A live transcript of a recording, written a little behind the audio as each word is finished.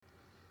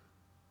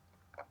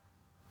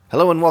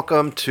Hello and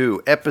welcome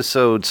to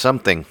episode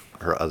something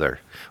or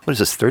other. What is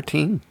this,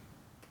 13?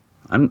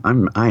 I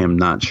am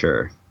not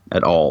sure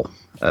at all.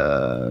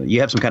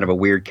 You have some kind of a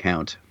weird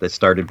count that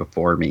started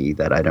before me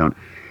that I don't.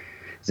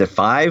 Is it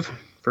 5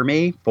 for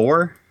me?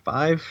 4?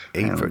 5?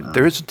 8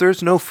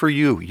 there's no for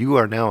you. You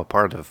are now a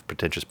part of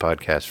Pretentious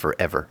Podcast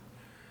forever.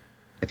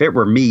 If it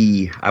were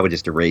me, I would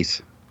just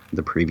erase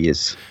the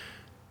previous.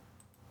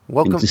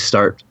 Welcome. And just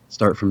start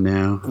from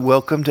now.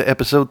 Welcome to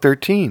episode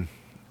 13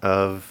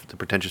 of the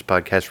Pretentious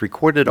Podcast,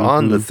 recorded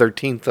on the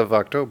 13th of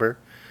October,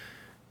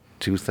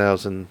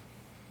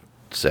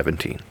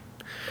 2017.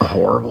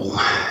 Horrible.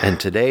 And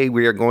today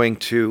we are going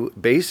to,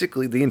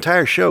 basically the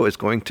entire show is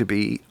going to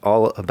be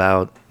all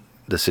about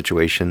the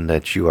situation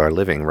that you are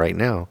living right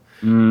now.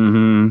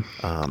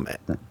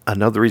 Mm-hmm.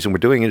 Another reason we're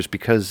doing it is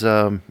because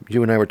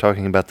you and I were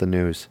talking about the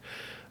news.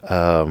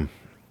 Where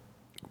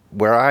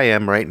I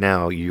am right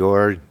now,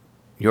 your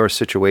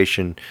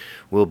situation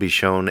will be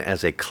shown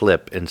as a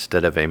clip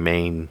instead of a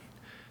main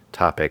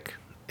topic.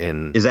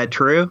 Is that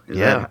true?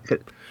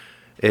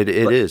 It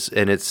is,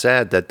 and it's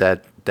sad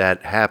that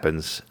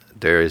happens.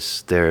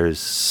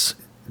 There's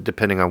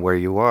depending on where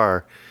you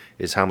are,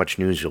 is how much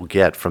news you'll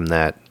get from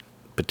that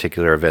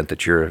particular event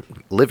that you're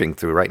living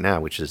through right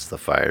now, which is the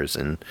fires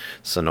in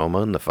Sonoma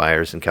and the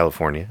fires in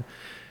California,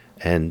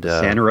 and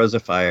Santa Rosa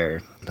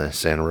fire, the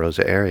Santa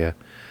Rosa area.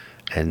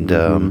 And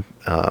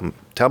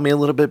tell me a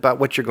little bit about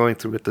what you're going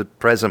through at the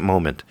present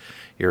moment.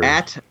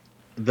 At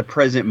the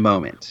present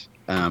moment,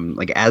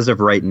 like as of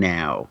right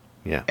now,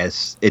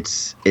 as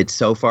it's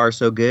so far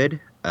so good.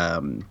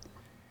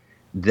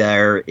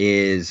 There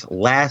is,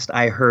 last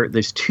I heard,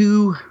 there's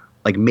two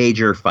like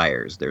major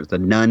fires. There's the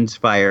Nuns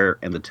fire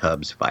and the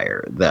Tubbs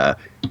fire.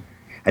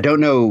 I don't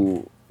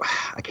know,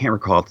 I can't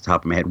recall off the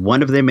top of my head.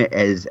 One of them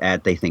is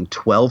at, they think,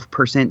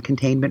 12%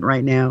 containment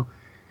right now,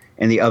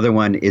 and the other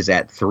one is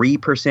at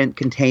 3%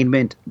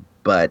 containment,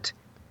 but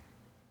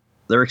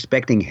they're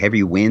expecting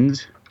heavy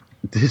winds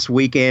this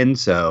weekend,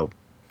 so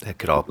that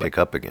could all pick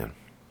up again.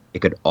 It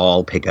could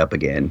all pick up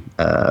again.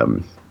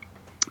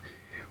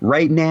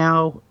 Right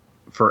now,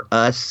 for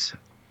us,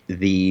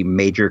 the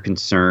major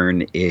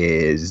concern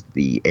is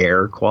the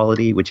air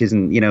quality, which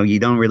isn't, you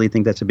don't really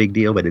think that's a big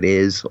deal, but it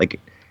is.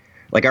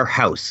 Like our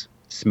house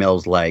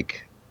smells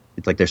like,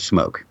 it's like there's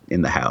smoke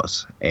in the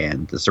house,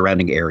 and the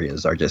surrounding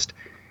areas are just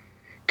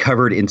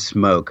covered in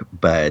smoke.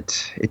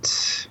 But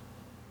it's,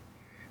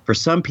 for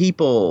some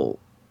people,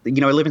 I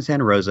live in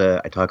Santa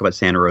Rosa. I talk about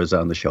Santa Rosa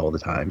on the show all the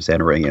time.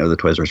 Santa Rosa, the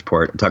Twizzlers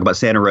Report. I talk about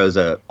Santa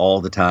Rosa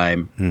all the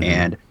time.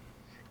 And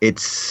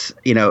it's,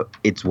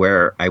 it's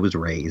where I was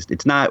raised.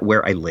 It's not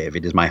where I live.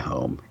 It is my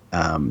home.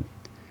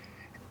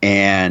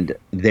 And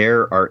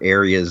there are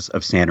areas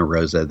of Santa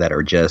Rosa that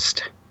are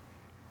just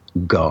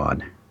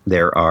gone.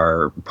 There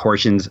are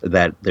portions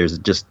that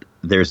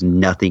there's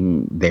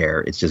nothing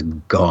there. It's just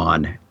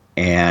gone.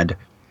 And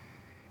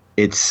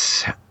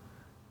it's,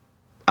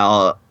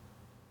 I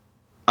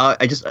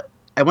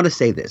want to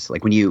say this,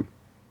 like when you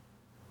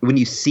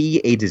see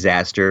a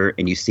disaster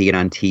and you see it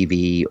on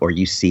TV or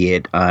you see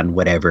it on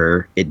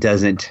whatever, it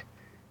doesn't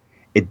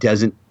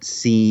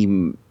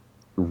seem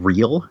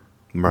real,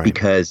 right?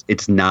 Because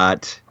it's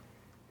not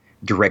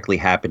directly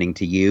happening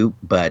to you.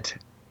 But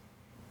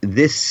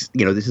this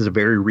is a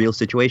very real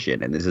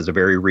situation, and this is a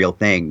very real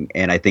thing.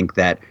 And I think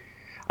that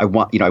I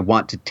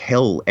want to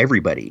tell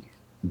everybody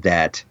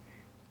that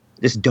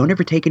just don't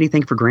ever take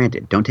anything for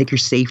granted. Don't take your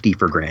safety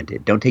for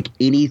granted. Don't take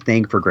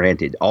anything for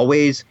granted.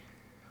 Always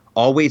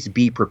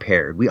be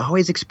prepared. We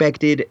always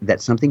expected that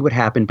something would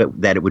happen,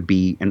 but that it would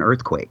be an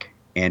earthquake.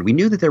 And we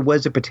knew that there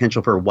was a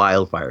potential for a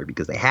wildfire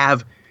because they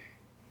have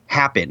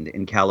happened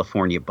in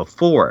California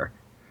before.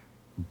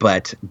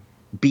 But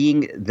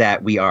being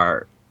that we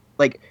are,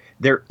 like,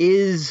 there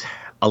is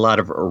a lot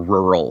of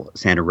rural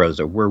Santa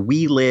Rosa where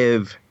we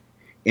live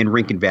in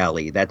Rincon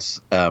Valley. That's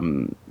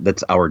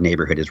our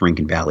neighborhood, is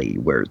Rincon Valley,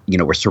 where,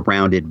 we're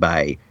surrounded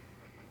by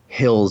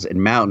hills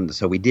and mountains.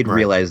 So we did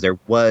realize there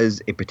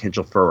was a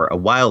potential for a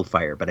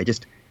wildfire, but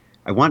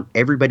I want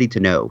everybody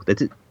to know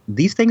that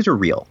these things are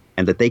real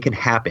and that they can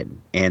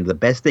happen. And the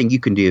best thing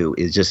you can do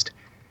is just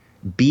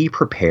be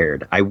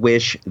prepared. I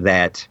wish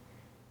that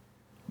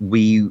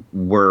we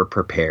were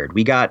prepared.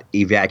 We got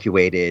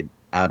evacuated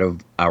out of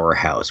our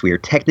house. We are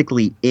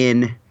technically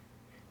in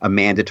a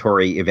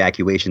mandatory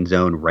evacuation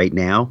zone right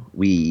now.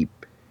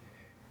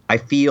 I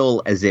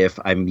feel as if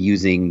I'm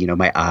using,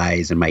 my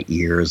eyes and my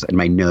ears and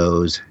my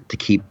nose to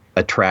keep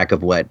a track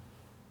of what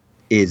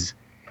is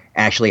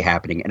actually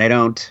happening. And I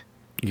don't.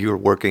 You're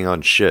working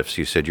on shifts.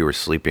 You said you were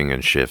sleeping in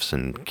shifts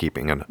and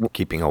keeping a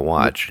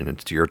watch, and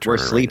it's your turn. We're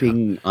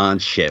sleeping on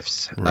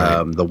shifts.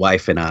 Right. The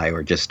wife and I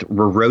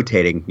we're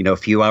rotating, a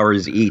few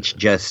hours each,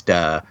 just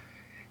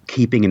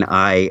keeping an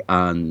eye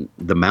on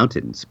the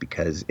mountains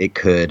because it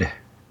could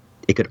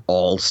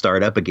all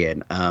start up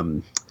again.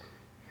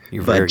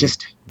 You're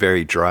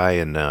very dry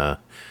and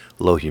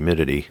low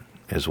humidity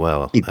as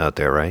well out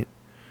there, right?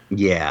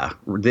 Yeah.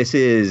 This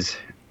is,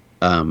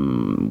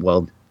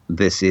 the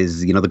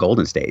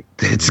Golden State.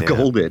 It's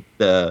golden.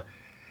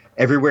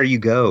 everywhere you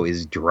go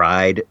is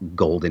dried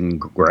golden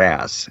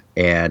grass.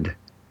 And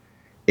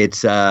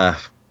it's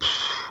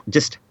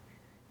just,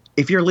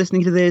 if you're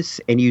listening to this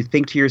and you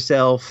think to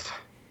yourself,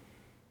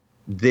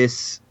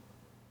 this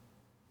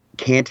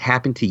can't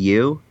happen to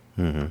you,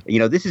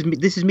 this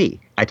is me.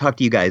 I talk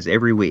to you guys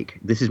every week.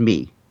 This is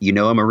me.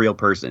 I'm a real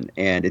person,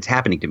 and it's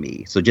happening to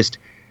me. So just,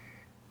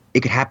 it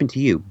could happen to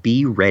you.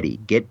 Be ready.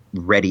 Get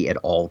ready at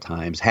all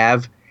times.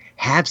 Have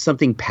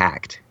something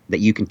packed that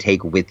you can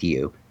take with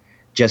you,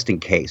 just in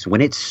case. When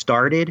it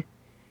started,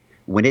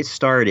 I want to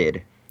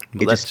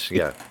ask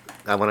you,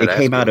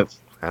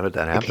 how did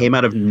that happen? It came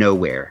out of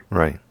nowhere.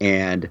 Right.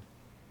 And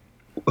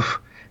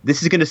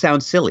this is going to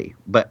sound silly,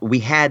 but we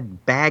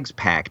had bags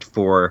packed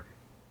for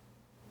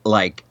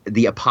like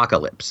the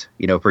apocalypse,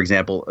 for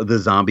example, the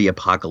zombie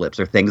apocalypse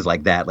or things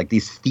like that, like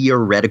these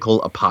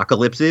theoretical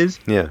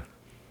apocalypses. Yeah.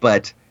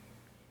 But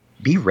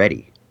be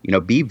ready,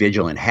 be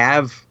vigilant,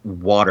 have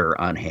water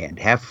on hand,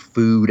 have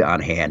food on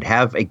hand,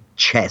 have a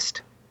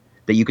chest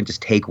that you can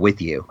just take with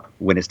you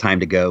when it's time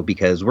to go,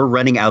 because we're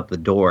running out the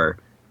door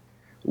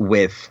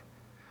with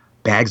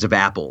bags of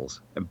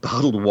apples and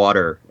bottled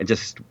water and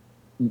just,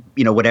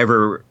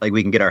 whatever, like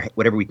we can get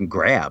whatever we can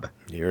grab.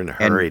 You're in a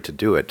hurry to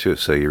do it too,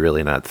 so you're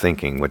really not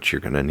thinking what you're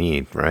going to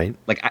need, right?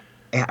 Like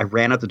I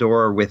ran out the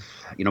door with,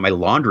 my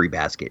laundry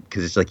basket,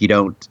 because it's like, you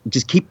don't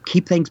just keep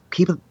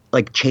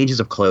like changes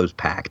of clothes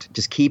packed.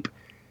 Just keep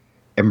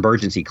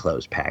emergency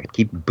clothes packed.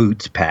 Keep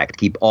boots packed.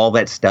 Keep all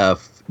that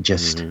stuff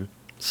just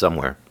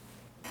somewhere.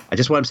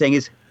 What I'm saying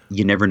is,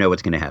 you never know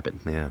what's going to happen.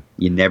 Yeah.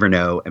 You never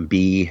know, and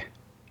be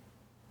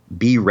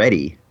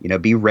ready.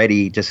 Be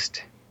ready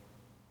just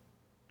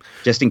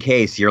in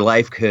case your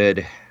life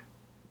could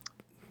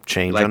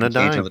change on a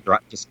dime.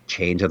 Just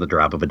change on the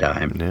drop of a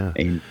dime. Yeah.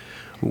 And,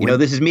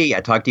 this is me.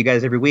 I talk to you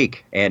guys every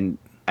week, and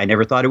I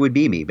never thought it would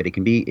be me, but it's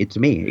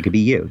me. It could be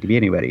you. It could be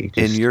anybody.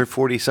 In your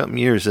 40-something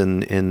years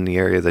in the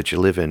area that you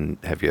live in,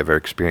 have you ever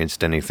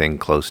experienced anything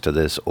close to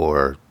this,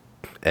 or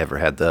ever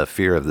had the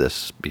fear of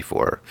this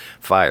before?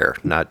 Fire,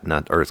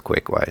 not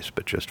earthquake-wise,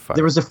 but just fire.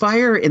 There was a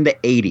fire in the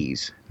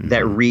 80s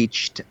that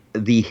reached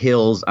the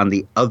hills on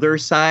the other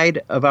side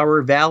of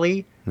our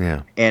valley.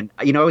 Yeah. And,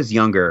 I was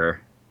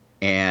younger,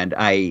 and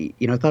I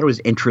thought it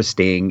was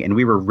interesting, and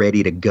we were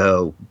ready to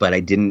go, but I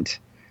didn't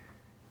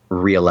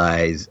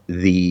realize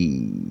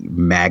the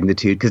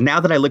magnitude, because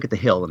now that I look at the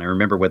hill and I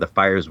remember where the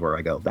fires were,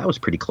 I go, that was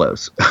pretty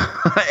close.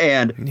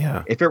 And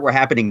if it were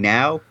happening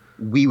now,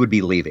 we would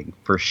be leaving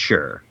for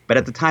sure. But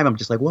at the time, I'm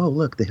just like, whoa,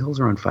 look, the hills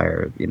are on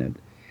fire.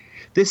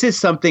 This is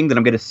something that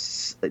I'm going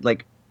to,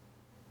 like,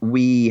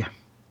 we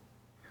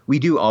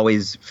do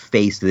always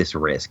face this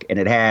risk, and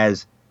it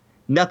has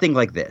nothing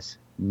like this.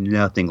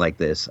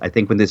 I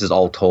think when this is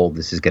all told,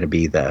 this is going to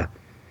be the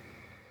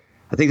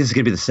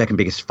second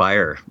biggest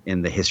fire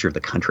in the history of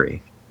the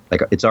country.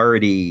 Like, it's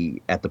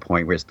already at the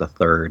point where it's the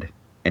third,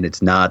 and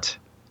it's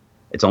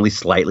only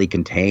slightly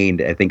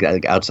contained. I think,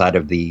 like, outside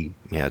of the...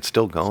 Yeah, it's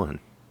still going.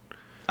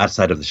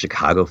 Outside of the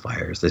Chicago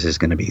fires, this is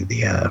going to be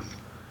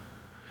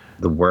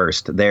the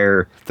worst.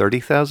 They're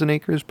 30,000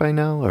 acres by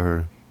now,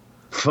 or?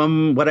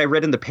 From what I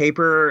read in the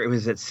paper, it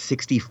was at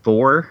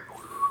 64.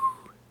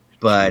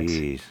 But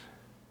Jeez.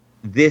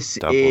 This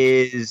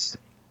is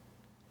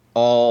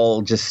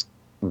all just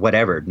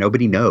whatever.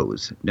 Nobody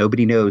knows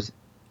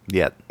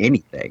yet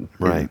anything.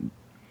 Right.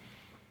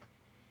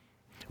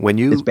 When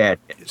you it's bad.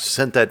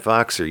 Sent that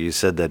Voxer, you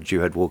said that you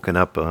had woken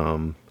up.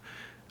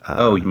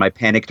 My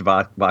panicked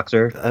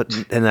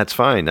Voxer? And that's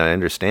fine. I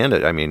understand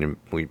it. I mean,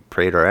 we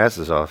prayed our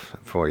asses off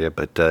for you,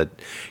 but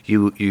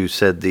you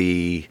said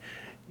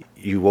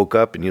you woke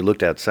up and you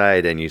looked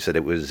outside and you said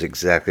it was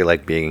exactly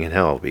like being in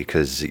hell,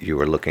 because you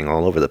were looking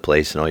all over the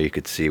place and all you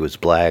could see was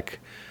black,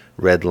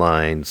 red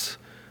lines,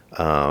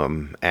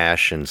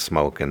 ash and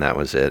smoke, and that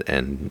was it.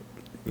 And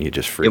you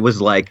just freaked. It was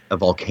like a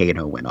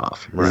volcano went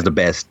off. Right. This is the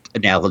best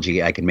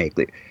analogy I can make.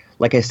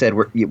 Like I said,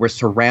 we're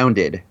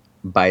surrounded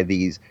by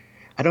these,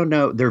 I don't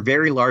know, they're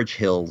very large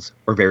hills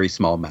or very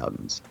small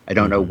mountains. I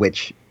don't know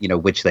which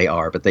they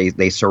are, but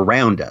they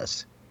surround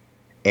us.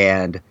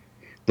 And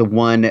the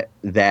one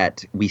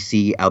that we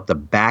see out the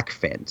back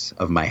fence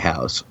of my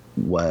house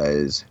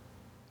was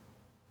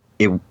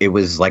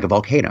like a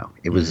volcano.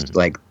 It was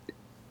like,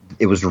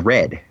 it was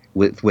red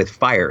with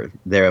fire.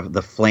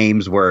 The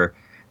flames were,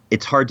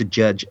 it's hard to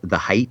judge the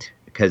height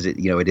because it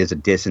is a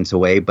distance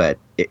away, but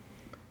it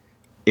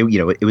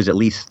was at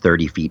least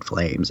 30 feet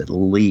flames, at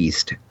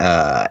least.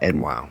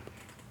 And wow,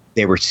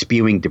 they were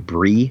spewing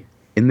debris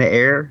in the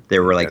air.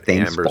 There were like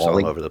things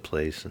falling all over the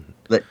place, and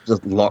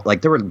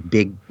like there were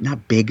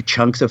not big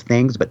chunks of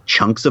things, but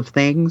chunks of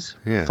things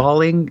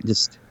falling.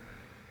 Just,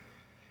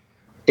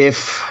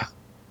 if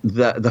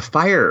the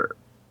fire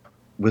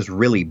was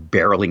really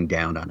barreling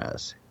down on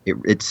us,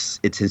 it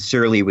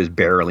sincerely was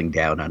barreling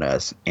down on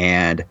us,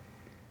 and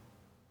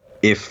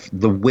if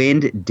the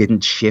wind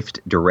didn't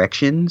shift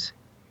directions,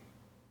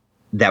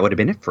 that would have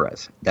been it for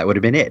us. That would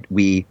have been it.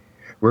 We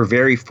were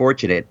very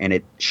fortunate, and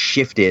it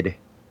shifted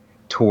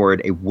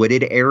toward a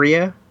wooded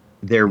area.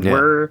 There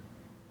were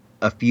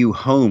a few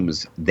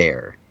homes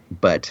there,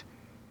 but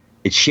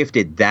it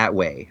shifted that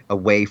way,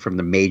 away from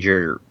the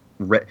major.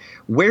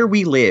 Where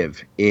we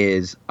live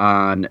is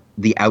on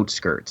the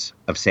outskirts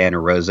of Santa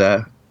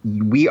Rosa.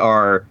 We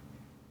are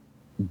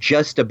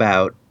just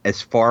about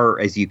as far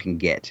as you can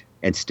get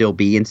and still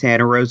be in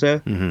Santa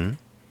Rosa. Mm-hmm.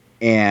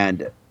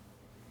 And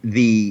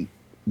the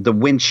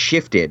wind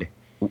shifted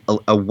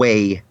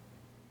away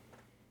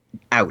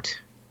out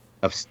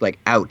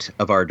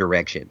of our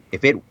direction.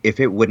 If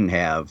it wouldn't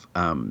have,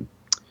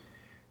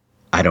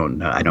 I don't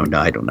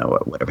know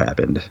what would have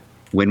happened.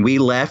 When we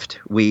left,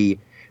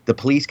 the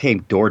police came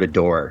door to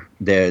door.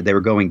 They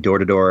were going door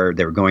to door.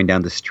 They were going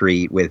down the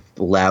street with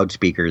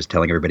loudspeakers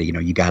telling everybody,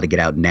 you got to get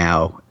out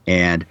now.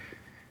 And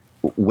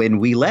when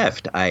we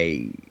left,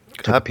 I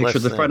took a picture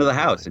of the front of the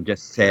house and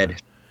just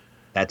said,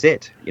 that's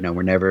it.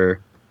 We're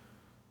never,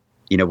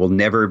 we'll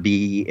never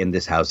be in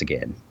this house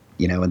again.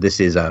 And this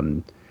is,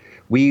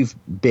 we've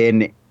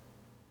been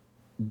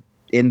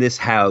in this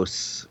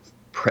house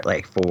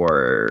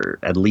for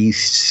at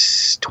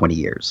least 20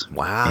 years.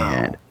 Wow.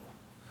 And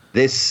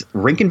this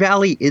Rincon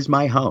Valley is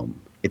my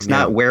home. It's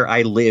not where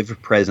I live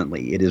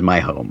presently. It is my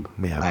home.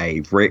 Yeah.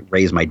 I've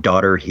raised my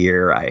daughter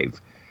here.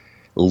 I've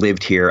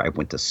lived here. I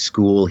went to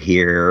school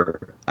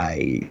here.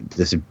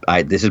 This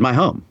is my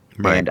home.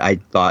 Right. And I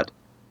thought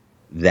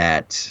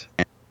that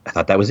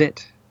was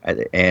it.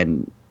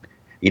 And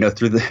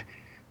through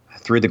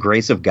the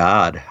grace of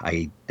God,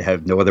 I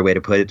have no other way to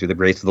put it. Through the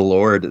grace of the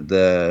Lord,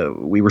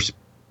 we were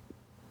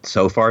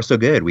so far so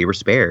good. We were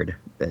spared.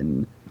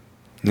 And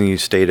you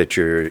stayed at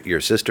your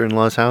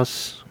sister-in-law's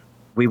house?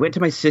 We went to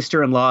my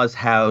sister-in-law's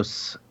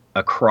house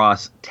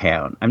across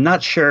town. I'm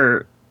not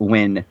sure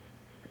when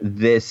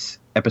this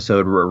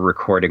episode we're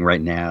recording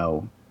right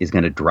now is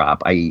going to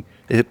drop.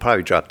 It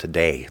probably dropped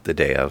today, the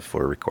day of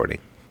we're recording.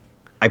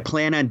 I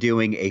plan on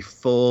doing a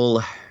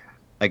full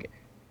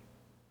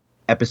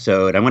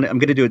episode. I'm going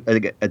to do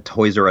a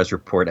Toys R Us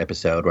report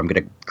episode where I'm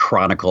going to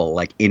chronicle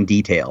in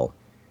detail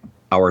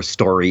our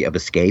story of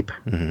escape.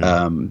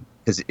 Mm-hmm.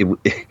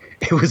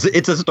 Because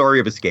it's a story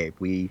of escape.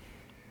 We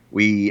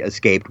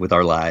escaped with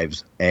our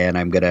lives, and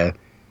I'm gonna,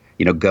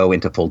 go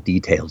into full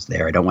details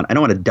there. I don't want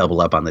to double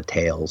up on the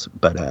tales,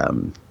 but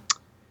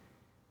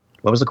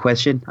what was the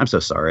question? I'm so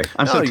sorry.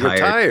 I'm so tired. You're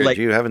tired.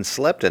 You haven't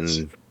slept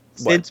in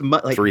since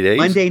 3 days.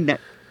 Monday.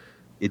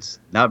 It's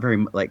not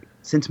very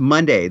since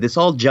Monday. This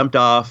all jumped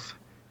off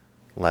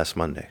last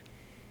Monday.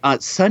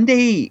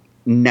 Sunday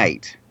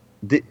night,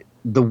 the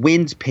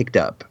winds picked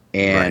up,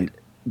 and. Right.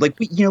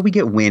 We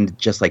get wind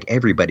just like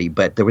everybody,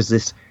 but there was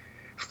this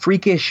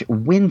freakish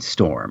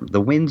windstorm. The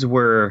winds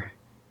were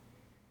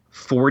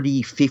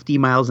 40, 50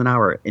 miles an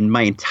hour. In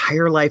my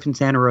entire life in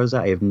Santa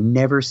Rosa, I have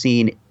never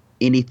seen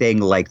anything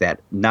like that.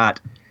 Not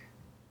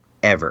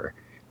ever.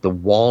 The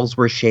walls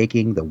were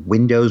shaking. The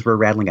windows were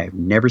rattling. I've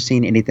never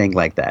seen anything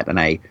like that. And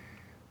I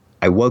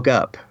woke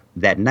up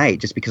that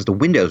night just because the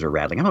windows were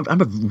rattling.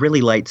 I'm a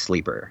really light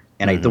sleeper,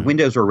 and the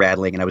windows were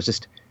rattling, and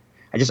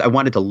I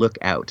wanted to look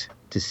out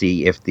to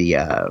see if the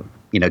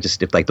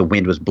if the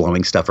wind was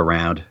blowing stuff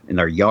around in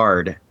our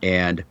yard,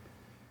 and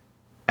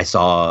I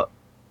saw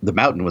the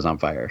mountain was on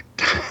fire.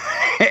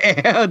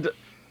 And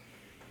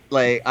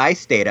I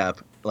stayed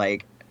up.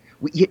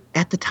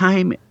 At the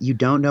time, you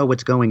don't know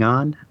what's going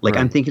on. Right.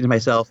 I'm thinking to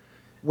myself,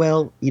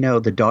 well,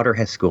 the daughter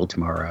has school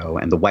tomorrow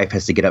and the wife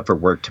has to get up for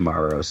work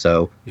tomorrow.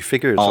 So you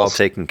figure it's all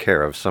taken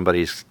care of.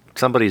 Somebody's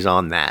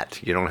on that.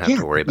 You don't have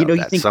to worry about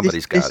that.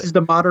 Somebody's got it. This is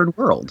the modern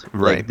world.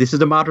 Right. This is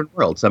the modern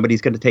world.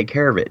 Somebody's going to take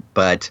care of it.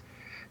 But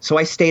so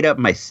I stayed up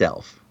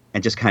myself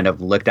and just kind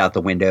of looked out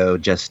the window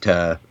just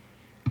to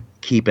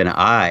keep an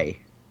eye.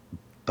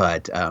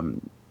 But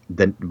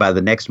by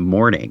the next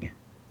morning,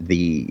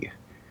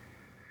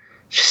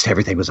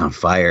 everything was on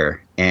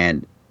fire.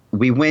 And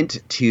we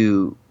went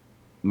to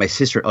my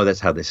sister. Oh, that's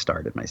how this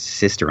started. My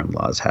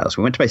sister-in-law's house.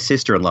 We went to my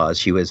sister-in-law's.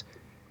 She was,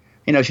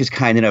 she's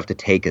kind enough to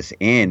take us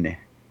in.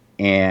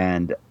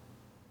 And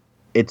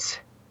it's,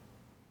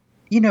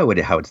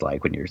 how it's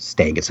like when you're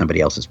staying at somebody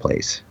else's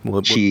place.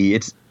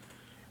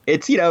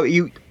 It's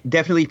you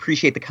definitely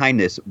appreciate the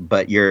kindness,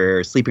 but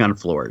you're sleeping on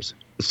floors.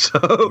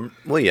 So,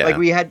 well, yeah.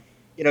 We had,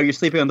 you're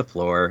sleeping on the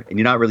floor and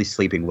you're not really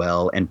sleeping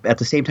well. And at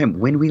the same time,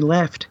 when we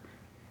left,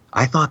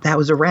 I thought that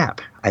was a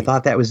wrap. I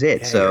thought that was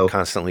it. Yeah, so you're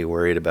constantly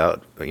worried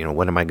about,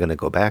 when am I going to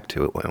go back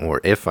to it,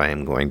 or if I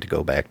am going to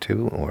go back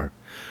to, or.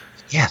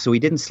 Yeah. So we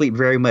didn't sleep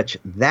very much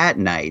that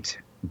night.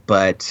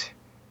 But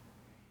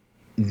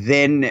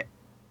then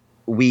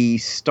we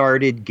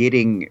started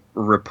getting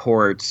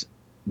reports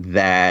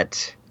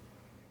that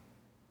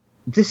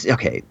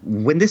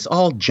when this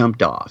all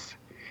jumped off,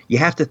 you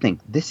have to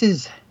think this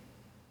is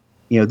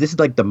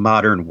like the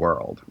modern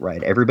world,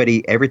 right?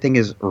 Everything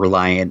is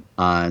reliant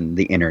on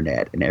the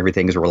internet, and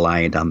everything is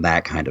reliant on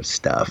that kind of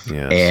stuff.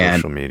 Yeah, and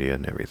social media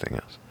and everything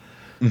else.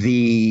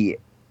 The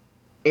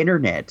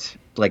internet,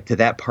 to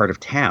that part of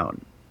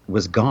town,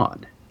 was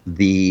gone.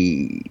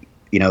 The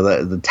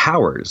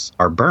towers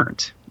are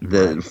burnt.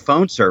 The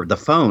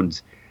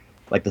phones,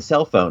 like the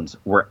cell phones,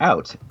 were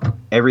out.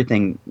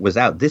 Everything was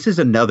out. This is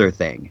another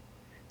thing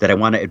that I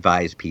want to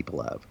advise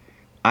people of.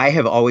 I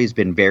have always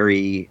been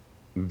very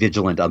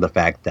vigilant on the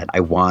fact that I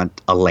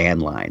want a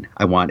landline.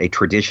 I want a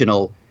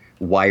traditional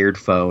wired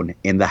phone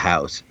in the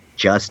house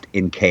just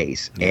in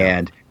case. Yeah.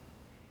 And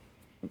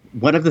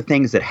one of the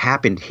things that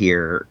happened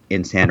here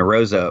in Santa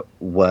Rosa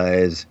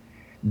was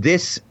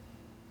this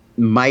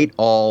might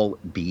all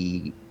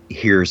be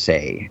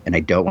hearsay, and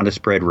I don't want to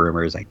spread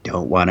rumors.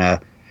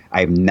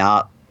 I'm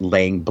not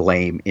laying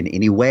blame in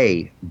any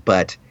way,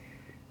 but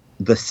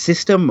the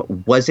system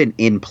wasn't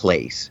in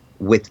place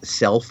with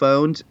cell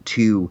phones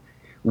to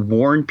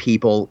warn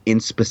people in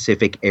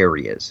specific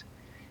areas.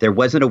 There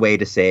wasn't a way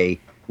to say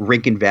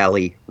Rincon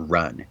Valley,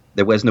 run.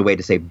 There wasn't a way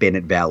to say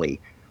Bennett Valley,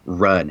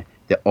 run.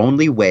 The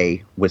only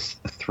way was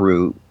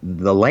through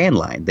the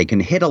landline. They can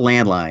hit a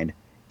landline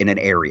in an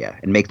area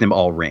and make them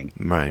all ring.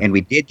 Right. And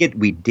we did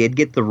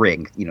get the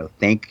ring.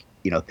 Thank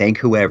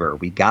whoever.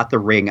 We got the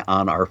ring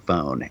on our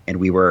phone,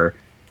 and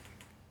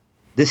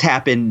this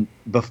happened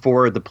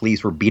before the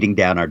police were beating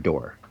down our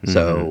door. Mm-hmm.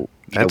 So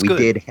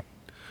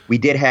we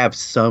did have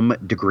some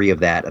degree of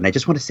that. And I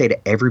just want to say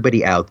to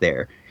everybody out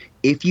there,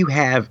 if you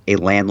have a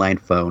landline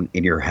phone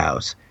in your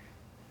house,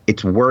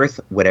 it's worth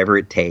whatever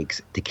it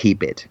takes to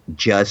keep it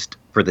just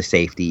for the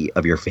safety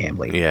of your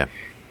family. Yeah.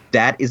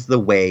 That is the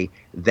way.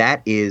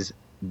 That is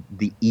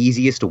the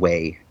easiest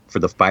way for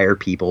the fire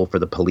people, for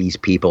the police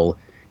people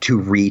to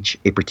reach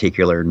a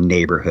particular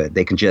neighborhood.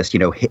 They can just,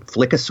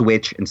 flick a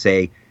switch and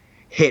say,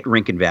 hit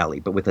Rincon Valley.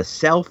 But with a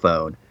cell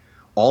phone,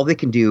 all they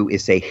can do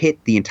is say,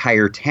 hit the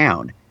entire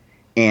town.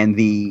 And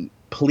the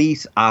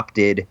police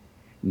opted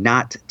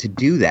not to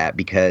do that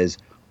because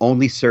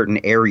only certain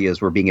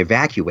areas were being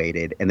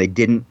evacuated, and they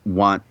didn't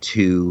want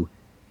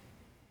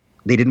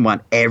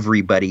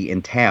everybody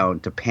in town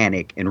to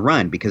panic and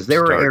run, because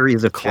there are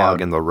areas of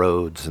clogging the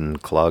roads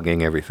and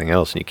clogging everything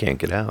else, and you can't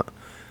get out.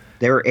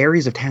 There are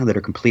areas of town that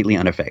are completely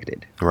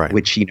unaffected, right?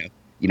 Which,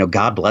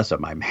 God bless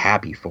them. I'm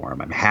happy for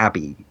them. I'm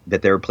happy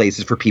that there are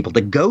places for people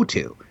to go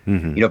to,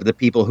 mm-hmm. For the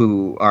people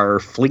who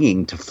are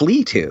fleeing to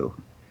flee to.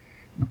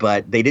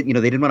 But they didn't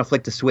want to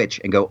flick the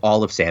switch and go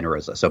all of Santa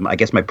Rosa. So I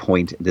guess my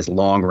point, this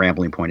long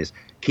rambling point, is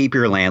keep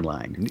your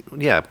landline.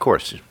 Yeah, of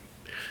course.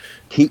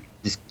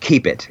 Just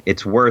keep it.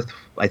 It's worth,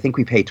 I think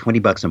we pay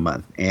 $20 a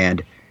month.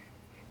 And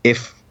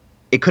if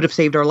it could have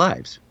saved our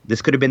lives, this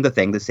could have been the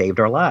thing that saved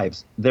our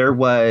lives. There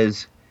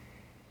was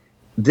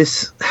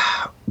this,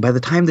 by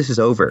the time this is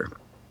over,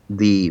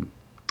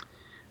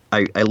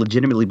 I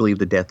legitimately believe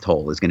the death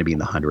toll is going to be in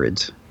the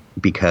hundreds,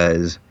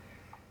 because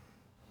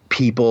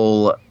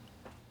people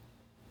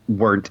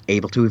weren't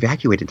able to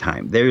evacuate in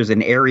time. There's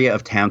an area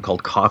of town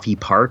called Coffee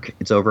Park.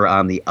 It's over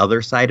on the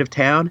other side of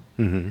town.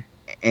 Mm-hmm.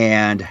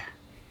 And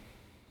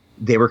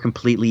they were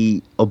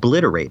completely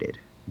obliterated.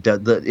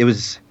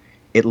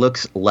 It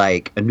looks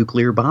like a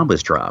nuclear bomb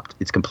was dropped.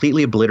 It's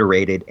completely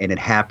obliterated, and it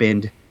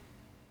happened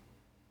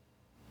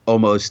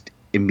almost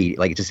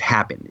immediately. Like, it just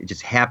happened. It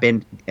just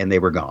happened, and they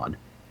were gone.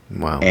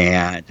 Wow.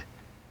 And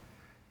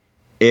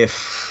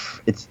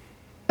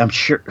I'm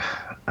sure,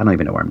 I don't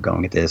even know where I'm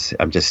going with this.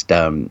 I'm just,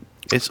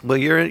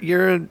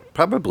 you're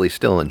probably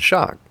still in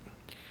shock.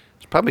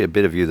 There's probably a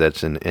bit of you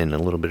that's in a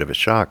little bit of a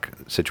shock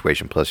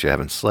situation. Plus, you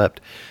haven't slept,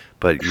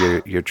 but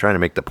you're trying to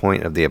make the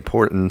point of the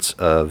importance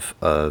of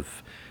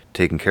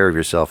taking care of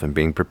yourself and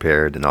being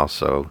prepared, and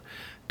also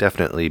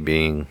definitely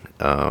being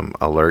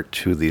alert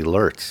to the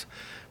alerts,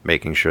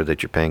 making sure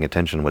that you're paying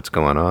attention to what's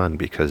going on,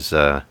 because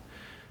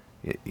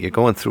you're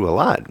going through a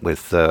lot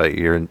with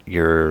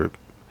your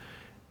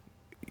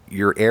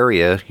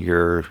area,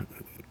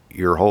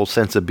 your whole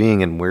sense of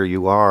being and where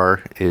you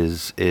are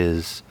is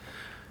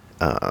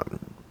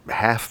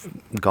half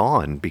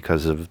gone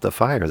because of the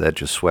fire that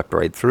just swept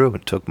right through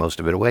and took most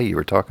of it away. You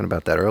were talking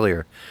about that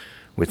earlier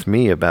with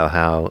me, about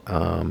how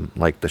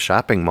like the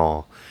shopping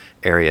mall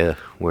area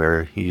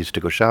where you used to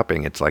go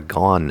shopping, it's like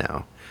gone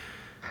now.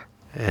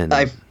 And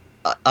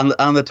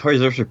on the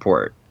Toys R Us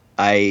report,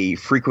 I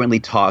frequently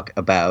talk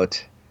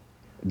about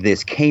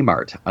this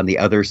Kmart on the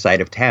other side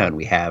of town.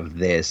 We have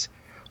this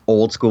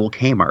old school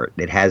Kmart.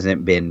 It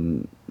hasn't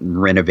been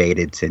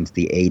renovated since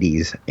the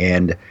 80s.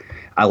 And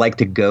I like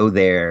to go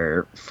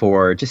there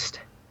for just,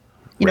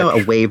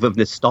 a wave of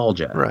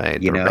nostalgia.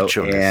 Right.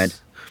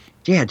 And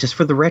yeah, just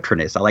for the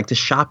retroness. I like to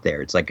shop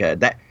there. It's like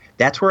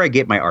that's where I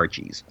get my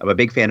Archies. I'm a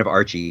big fan of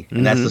Archie,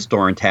 and that's the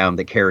store in town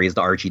that carries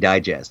the Archie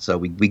Digest. So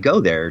we go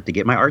there to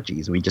get my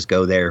Archies. We just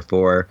go there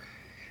for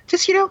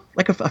just,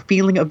 like a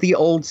feeling of the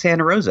old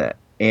Santa Rosa.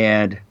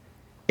 And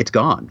it's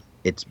gone.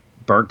 It's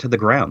burnt to the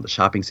ground. The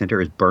shopping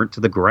center is burnt to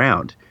the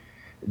ground.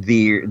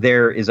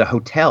 There is a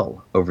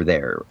hotel over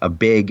there, a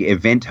big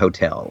event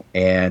hotel,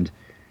 and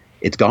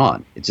it's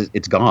gone.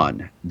 It's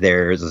gone.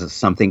 There's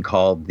something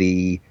called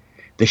the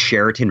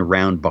Sheraton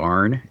Round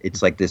Barn.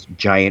 It's like this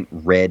giant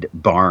red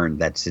barn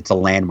it's a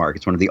landmark.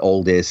 It's one of the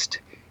oldest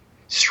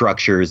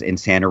structures in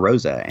Santa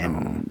Rosa,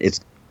 and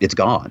it's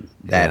gone.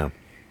 That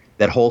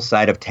whole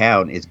side of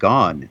town is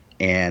gone.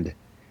 And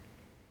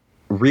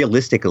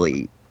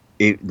realistically,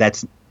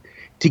 that's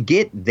to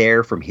get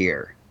there from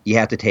here. You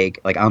have to take,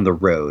 like, on the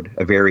road,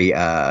 a very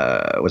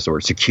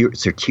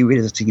circuitous,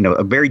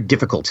 a very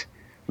difficult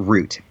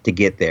route to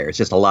get there. It's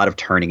just a lot of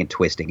turning and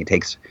twisting. It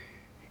takes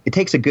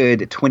a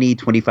good 20,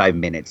 25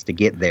 minutes to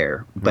get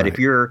there. But if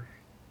you're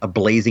a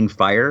blazing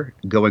fire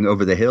going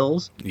over the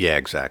hills, yeah,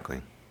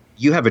 exactly,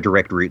 you have a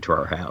direct route to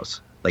our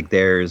house.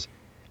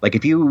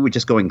 If you were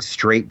just going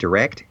straight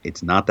direct,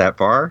 it's not that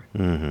far.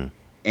 Mm-hmm.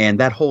 And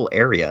that whole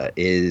area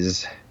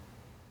it's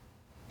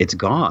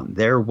gone.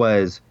 There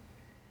was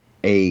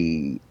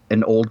an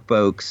old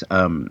folks,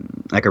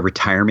 like a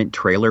retirement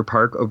trailer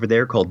park over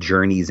there called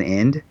Journey's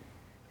End,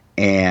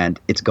 and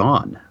it's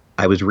gone.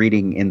 I was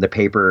reading in the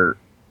paper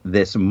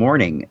this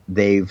morning,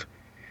 they've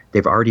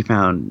already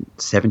found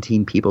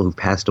 17 people who've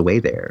passed away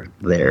there.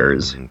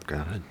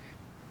 God.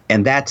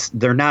 And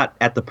they're not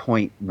at the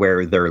point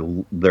where they're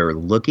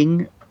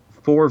looking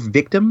for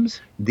victims.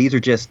 These are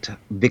just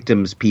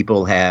victims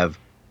people have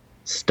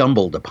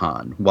stumbled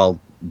upon while,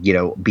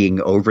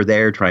 being over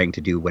there trying to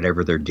do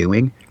whatever they're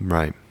doing.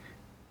 Right.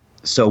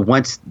 So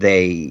once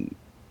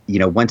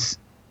once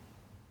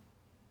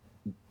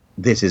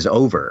this is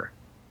over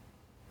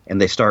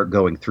and they start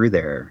going through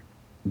there,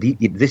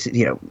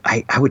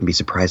 I wouldn't be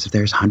surprised if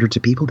there's hundreds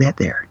of people dead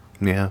there.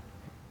 Yeah.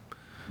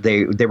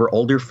 They were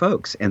older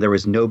folks, and there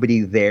was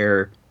nobody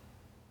there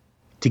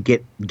to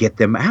get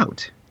them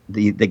out.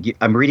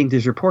 I'm reading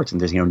these reports,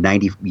 and there's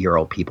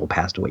 90-year-old people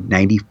passed away,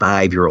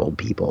 95-year-old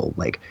people.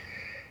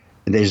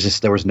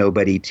 There was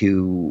nobody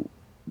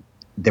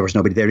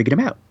there to get them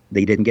out.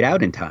 They didn't get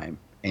out in time,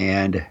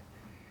 and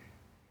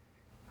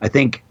I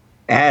think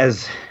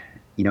as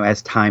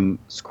time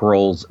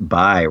scrolls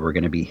by, we're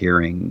going to be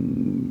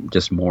hearing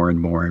just more and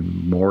more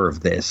and more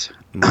of this.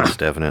 Most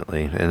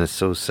definitely, and it's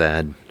so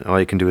sad. All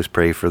you can do is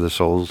pray for the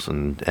souls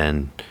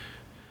and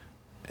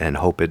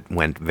hope it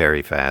went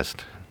very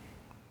fast.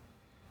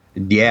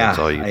 Yeah, that's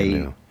all you can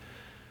do.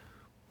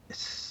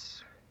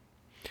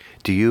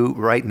 Do you,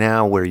 right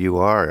now where you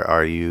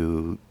are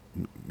you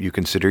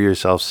consider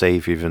yourself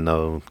safe, even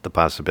though the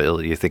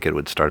possibility, you think it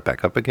would start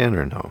back up again,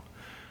 or no?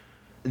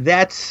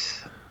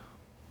 That's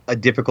a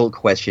difficult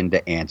question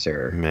to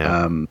answer.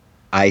 Yeah.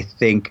 I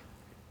think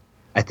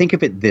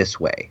of it this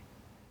way.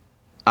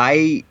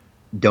 I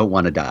don't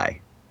want to die.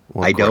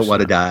 Well, I don't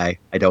want to die.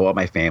 I don't want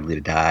my family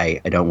to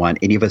die. I don't want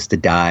any of us to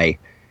die.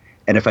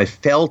 And if I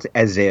felt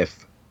as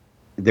if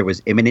there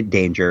was imminent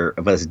danger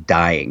of us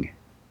dying,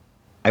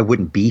 I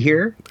wouldn't be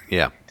here.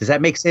 Yeah. Does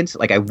that make sense?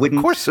 I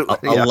wouldn't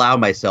allow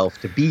myself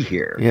to be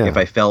here if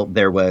I felt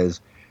there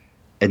was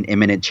an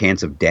imminent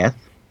chance of death.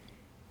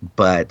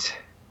 But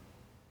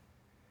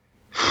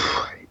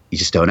you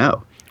just don't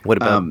know. What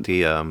about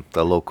the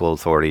local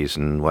authorities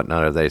and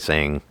whatnot? Are they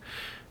saying?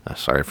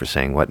 Sorry for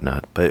saying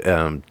whatnot, but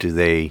do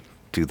they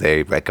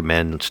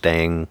recommend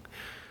staying?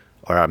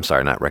 Or I'm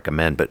sorry, not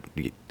recommend, but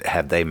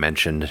have they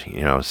mentioned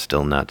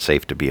still not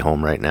safe to be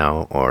home right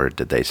now, or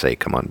did they say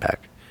come on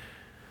back?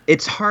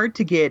 It's hard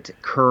to get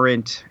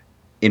current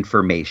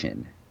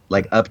information,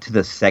 up to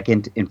the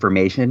second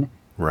information.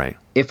 Right.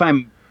 If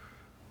I'm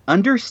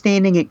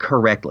understanding it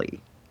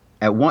correctly,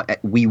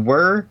 we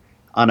were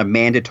on a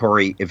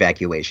mandatory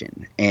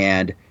evacuation,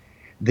 and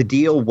the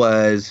deal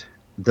was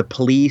the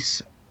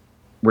police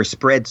were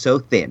spread so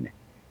thin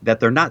that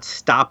they're not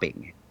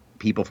stopping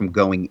people from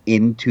going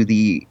into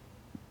the,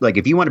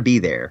 if you want to be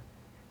there,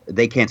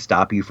 they can't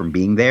stop you from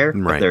being there.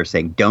 Right. They're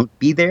saying don't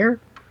be there.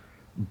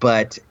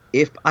 But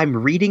if I'm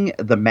reading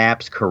the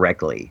maps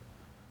correctly,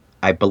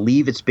 I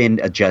believe it's been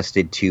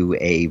adjusted to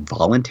a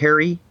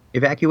voluntary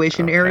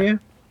evacuation area.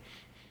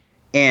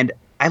 And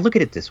I look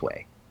at it this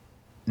way.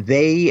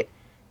 They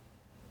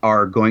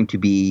are going to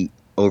be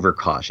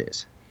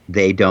overcautious.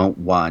 They don't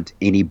want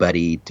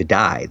anybody to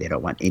die. They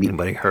don't want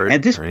anybody hurt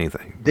or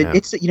anything.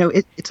 It's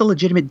it's a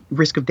legitimate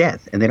risk of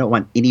death, and they don't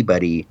want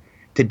anybody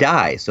to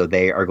die. So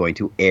they are going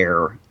to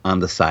err on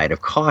the side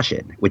of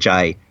caution, which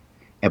I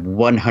am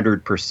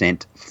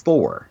 100%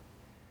 for.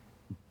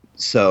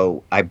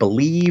 So I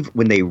believe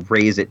when they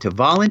raise it to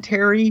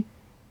voluntary,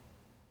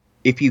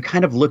 if you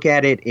kind of look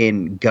at it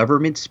in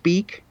government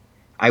speak,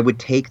 I would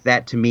take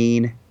that to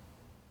mean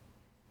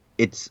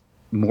it's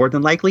more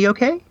than likely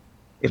okay,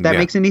 if that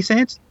makes any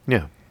sense.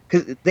 Yeah.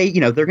 Because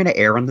they're going to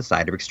err on the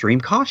side of extreme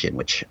caution,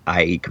 which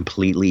I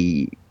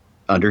completely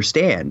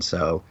understand.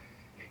 So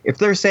if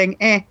they're saying,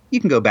 you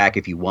can go back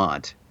if you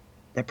want,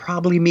 that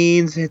probably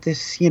means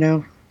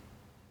that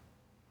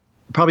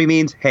probably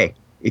means, hey,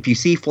 if you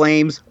see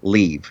flames,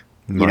 leave.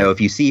 Right. If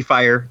you see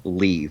fire,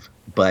 leave.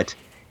 But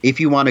if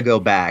you want to go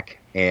back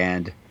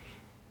and,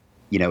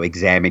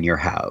 examine your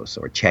house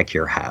or check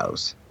your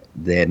house,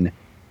 then,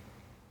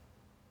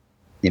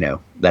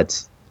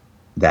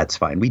 that's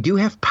fine. We do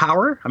have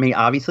power. I mean,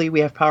 obviously we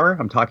have power.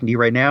 I'm talking to you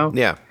right now.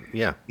 Yeah.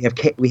 Yeah.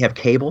 We have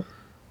cable.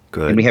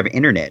 Good. And we have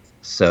internet.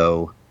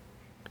 So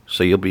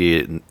you'll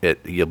be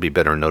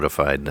better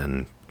notified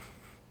than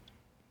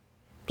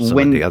some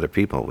of the other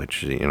people,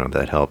 which,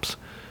 that helps.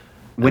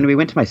 When we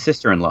went to my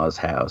sister-in-law's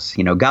house,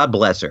 God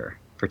bless her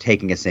for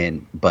taking us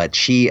in, but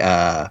she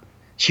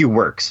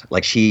works.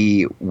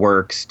 She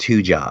works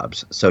 2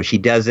 jobs. So she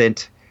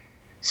doesn't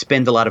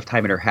spend a lot of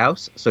time in her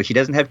house. So she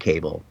doesn't have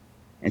cable.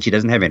 and she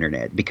doesn't have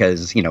internet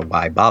because,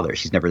 why bother?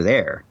 She's never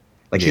there.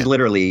 Like, she's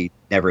literally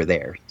never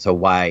there. So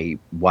why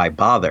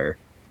bother?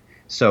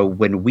 So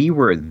when we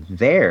were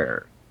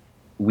there,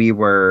 we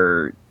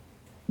were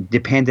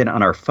dependent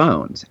on our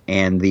phones,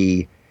 and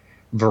the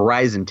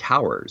Verizon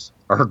towers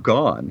are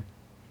gone.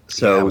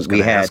 So I was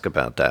going to ask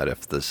about that,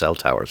 if the cell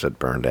towers had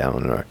burned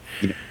down. Or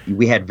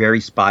we had very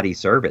spotty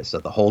service. So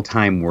the whole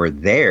time we're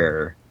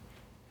there,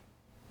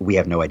 we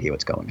have no idea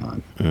what's going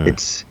on.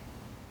 It's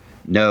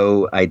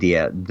no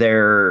idea.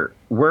 There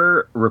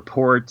were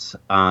reports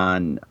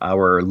on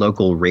our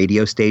local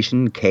radio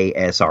station,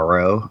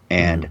 KSRO,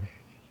 and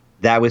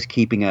that was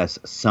keeping us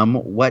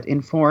somewhat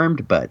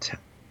informed, but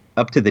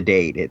up to the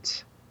date,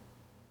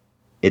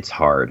 it's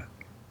hard.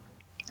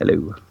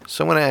 Hello.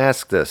 So I want to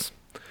ask this.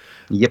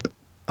 Yep.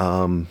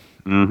 You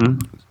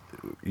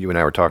and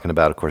I were talking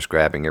about, of course,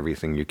 grabbing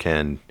everything you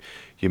can.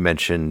 You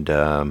mentioned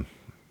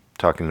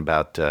talking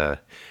about.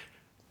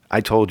 I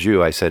told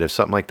you, I said, if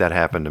something like that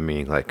happened to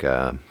me, like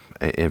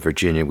in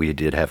Virginia, we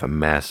did have a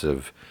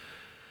massive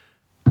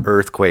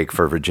earthquake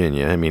for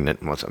Virginia. I mean,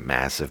 it wasn't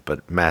massive,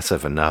 but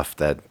massive enough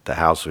that the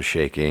house was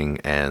shaking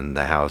and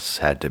the house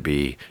had to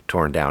be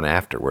torn down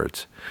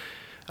afterwards.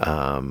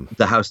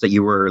 The house that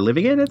you were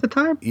living in at the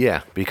time?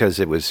 Yeah, because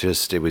it was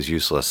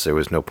useless. There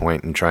was no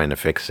point in trying to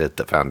fix it.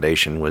 The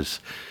foundation was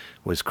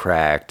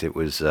cracked. It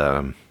was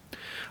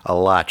a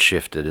lot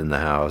shifted in the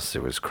house.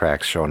 There was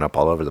cracks showing up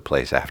all over the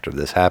place after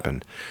this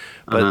happened.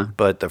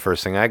 But the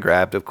first thing I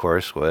grabbed, of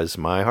course, was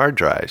my hard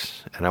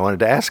drives. And I wanted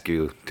to ask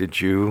you, did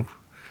you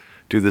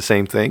do the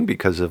same thing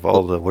because of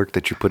all the work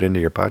that you put into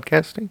your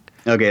podcasting?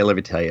 Okay, let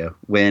me tell you.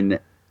 When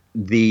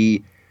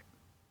the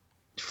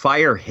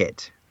fire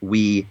hit,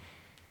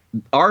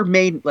 our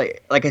main,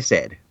 like I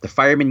said,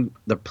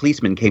 the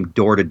policemen came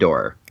door to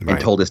door and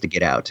told us to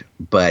get out.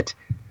 But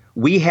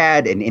we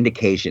had an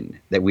indication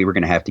that we were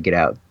going to have to get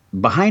out.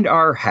 Behind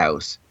our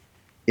house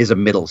is a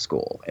middle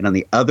school, and on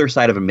the other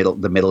side of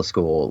the middle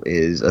school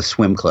is a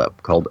swim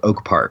club called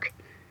Oak Park.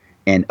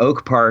 And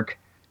Oak Park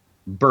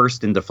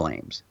burst into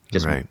flames.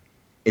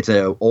 It's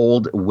an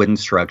old wooden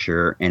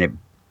structure, and it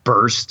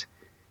burst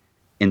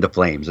into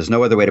flames. There's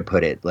no other way to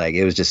put it. Like,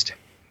 it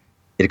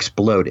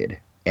exploded.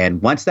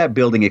 And once that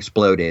building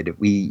exploded,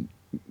 we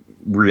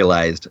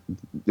realized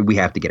we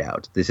have to get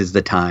out. This is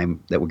the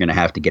time that we're going to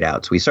have to get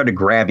out. So we started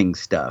grabbing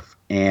stuff.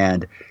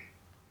 And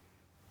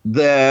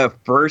the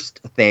first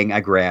thing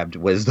I grabbed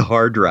was the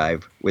hard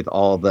drive with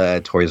all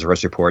the Toys R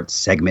Us Report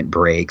segment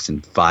breaks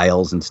and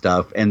files and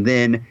stuff. And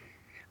then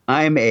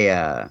I'm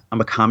a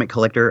comic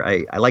collector.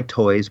 I like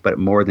toys, but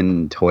more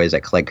than toys, I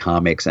collect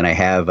comics. And I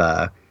have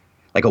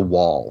like a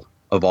wall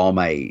of all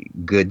my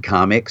good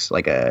comics,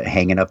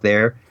 hanging up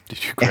there.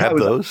 Did you grab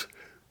those?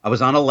 I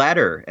was on a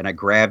ladder, and I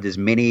grabbed as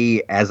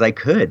many as I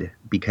could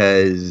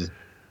because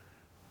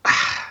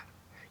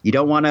you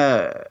don't want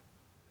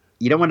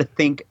to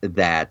think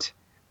that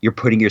you're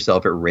putting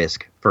yourself at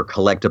risk for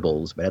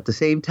collectibles, but at the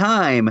same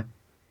time,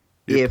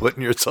 you're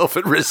putting yourself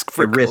at risk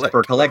for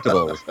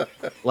collectibles.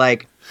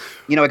 Like,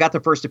 I got the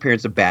first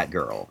appearance of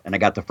Batgirl, and I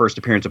got the first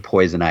appearance of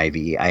Poison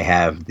Ivy. I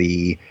grabbed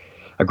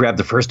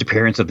the first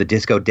appearance of the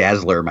Disco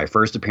Dazzler, my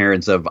first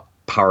appearance of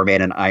Power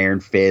Man and Iron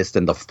Fist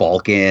and the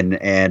Falcon.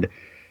 And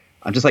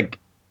I'm just like,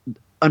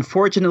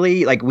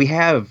 unfortunately, we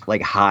have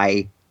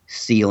high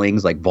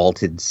ceilings,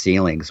 vaulted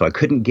ceilings. So I'd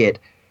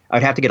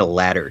have to get a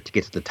ladder to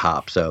get to the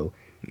top. So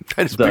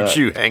I just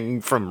picture you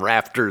hanging from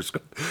rafters.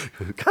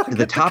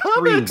 The top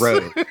 3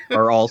 rows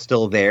are all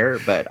still there,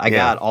 but I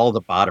got all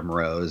the bottom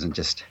rows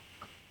and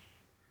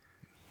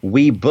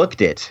we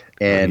booked it.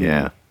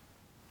 And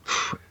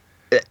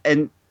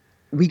and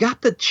we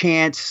got the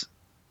chance,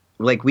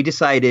 we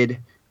decided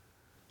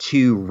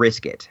to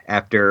risk it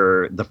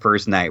after the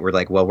first night. We're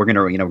like, well, we're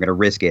gonna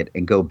risk it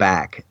and go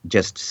back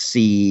just to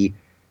see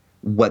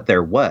what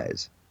there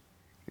was.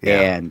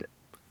 And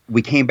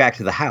we came back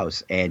to the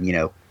house, and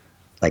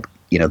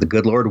the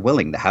good Lord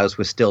willing, the house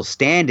was still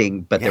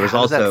standing, but there was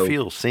also. How does that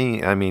feel?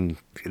 Seeing, I mean,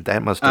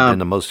 that must have been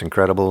the most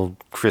incredible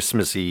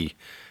Christmassy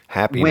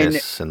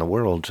happiness in the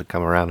world to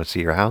come around and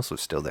see your house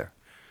was still there.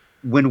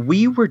 When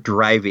we were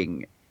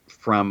driving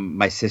from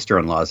my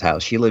sister-in-law's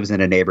house, she lives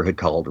in a neighborhood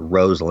called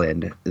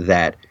Roseland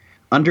that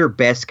under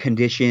best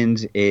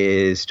conditions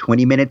is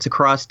 20 minutes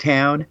across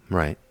town.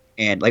 Right.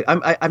 And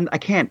I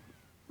can't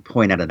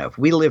point out enough.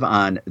 We live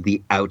on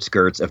the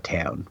outskirts of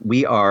town.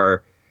 We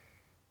are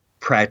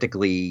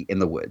practically in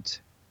the woods,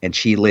 and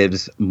she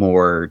lives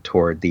more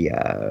toward the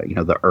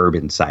the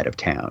urban side of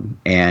town.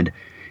 And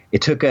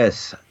it took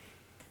us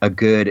a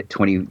good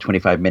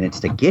 25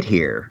 minutes to get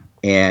here.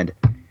 And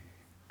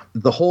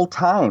the whole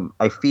time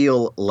I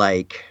feel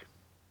like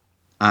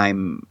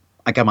I'm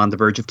on the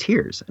verge of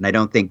tears, and I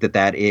don't think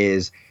that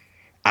is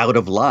out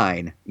of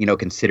line,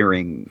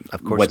 considering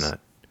of course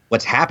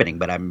what's happening.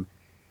 But I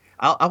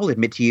will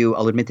admit to you,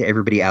 I'll admit to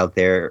everybody out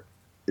there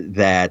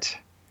that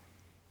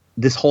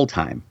this whole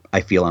time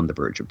I feel on the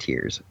verge of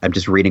tears. I'm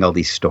just reading all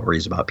these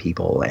stories about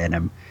people, and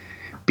I'm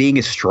being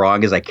as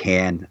strong as I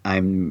can.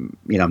 I'm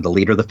the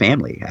leader of the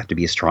family. I have to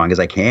be as strong as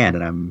I can,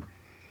 and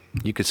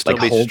You could still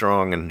like be hold.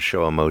 strong and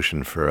show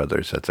emotion for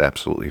others. That's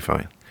absolutely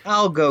fine.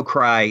 I'll go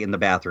cry in the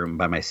bathroom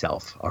by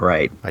myself. All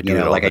right, I do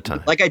it all the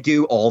time. like I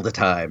do all the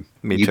time.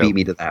 Me You too. beat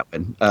me to that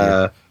one.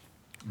 Yeah.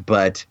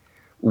 But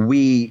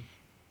we,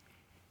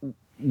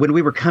 when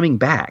we were coming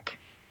back,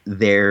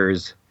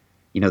 there's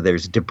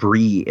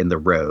debris in the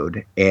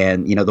road,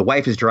 and the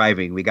wife is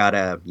driving. We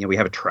have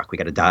a truck. We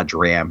got a Dodge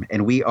Ram,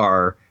 and we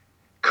are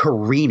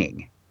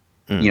careening,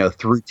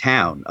 through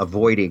town,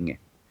 avoiding.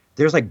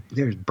 There's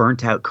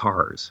burnt out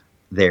cars.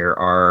 There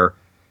are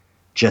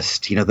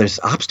just, there's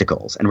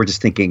obstacles, and we're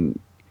just thinking,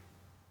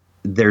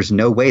 there's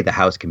no way the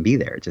house can be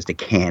there. It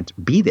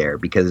can't be there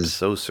because It's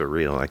so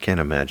surreal. I can't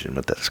imagine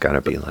what that's got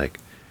to be like.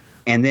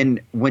 And then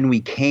when we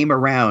came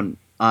around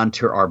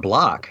onto our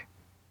block,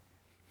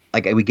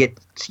 like we get,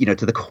 to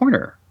the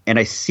corner, and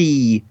I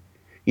see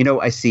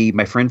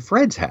my friend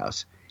Fred's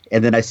house,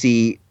 and then I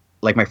see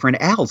like my friend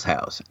Al's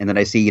house, and then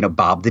I see,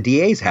 Bob the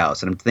DA's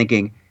house, and I'm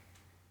thinking,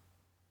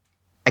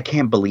 I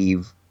can't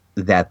believe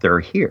that they're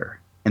here.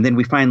 And then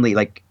we finally,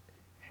 like,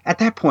 at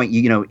that point,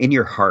 in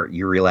your heart,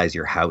 you realize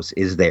your house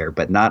is there,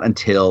 but not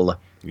until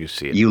You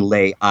see it. you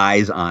lay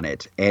eyes on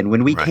it. And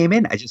when we Right. came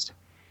in,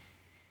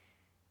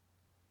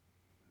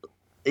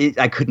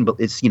 I couldn't.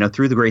 It's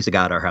through the grace of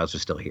God, our house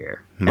was still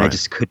here, and I Right.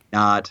 just could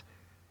not.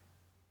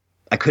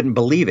 I couldn't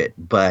believe it,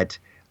 but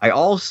I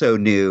also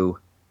knew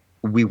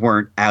we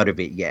weren't out of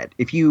it yet.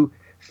 If you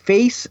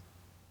face,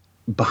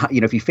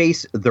 if you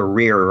face the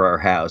rear of our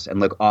house and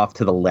look off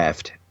to the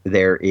left,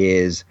 there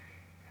is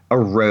a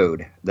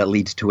road that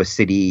leads to a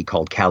city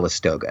called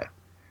Calistoga,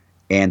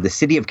 and the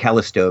city of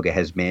Calistoga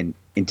has been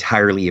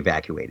entirely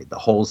evacuated. The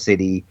whole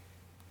city.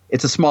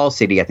 It's a small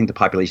city. I think the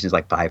population is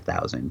like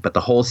 5,000, but the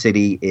whole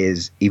city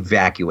is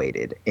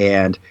evacuated.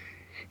 And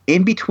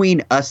in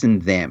between us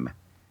and them,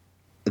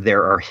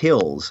 there are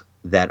hills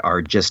that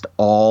are just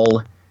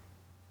all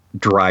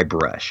dry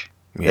brush.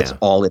 That's Yeah.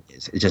 all it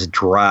is. It's just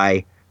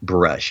dry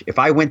brush. If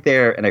I went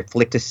there and I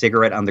flicked a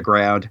cigarette on the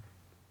ground,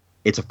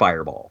 it's a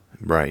fireball.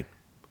 Right.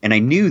 And I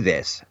knew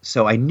this.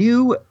 So I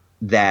knew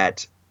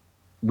that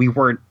we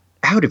weren't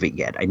out of it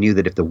yet. I knew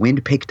that if the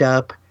wind picked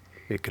up,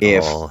 It could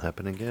all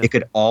happen again. it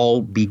could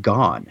all be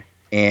gone.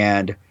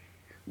 And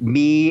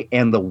me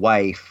and the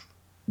wife,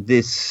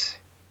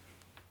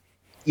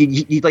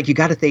 you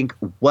got to think,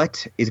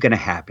 what is going to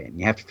happen?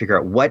 You have to figure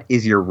out what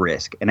is your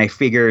risk. And I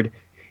figured,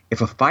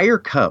 if a fire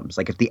comes,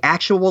 like if the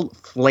actual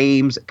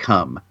flames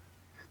come,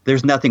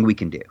 there's nothing we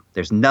can do.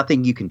 There's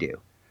nothing you can do.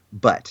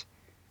 But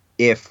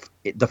if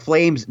the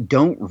flames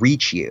don't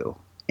reach you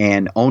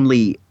and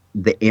only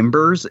the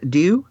embers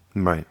do,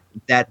 Right.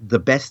 that the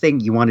best thing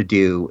you want to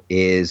do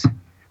is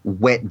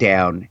wet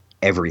down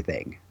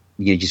everything.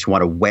 You just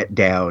want to wet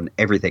down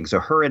everything. So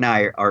her and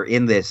I are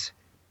in this,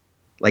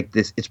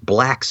 it's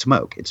black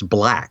smoke. It's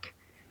black.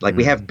 Like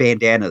we have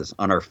bandanas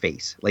on our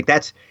face. Like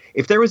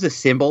if there was a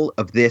symbol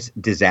of this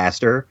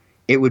disaster,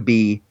 it would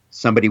be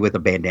somebody with a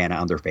bandana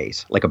on their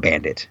face, like a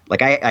bandit.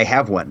 Like I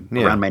have one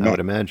around my neck. I would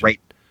imagine. Right.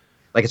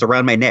 Like it's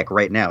around my neck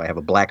right now. I have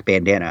a black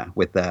bandana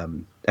with,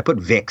 I put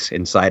Vicks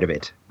inside of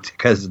it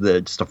because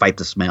just to fight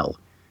the smell.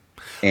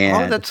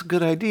 And that's a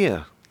good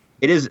idea.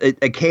 it is.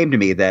 It came to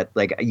me that,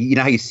 like,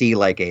 how you see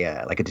like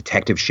a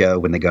detective show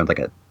when they go into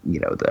like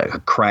the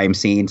crime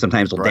scene.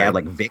 Sometimes they'll dab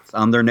like Vicks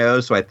on their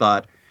nose. So I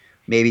thought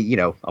maybe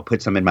I'll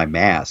put some in my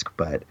mask.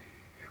 But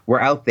we're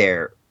out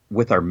there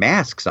with our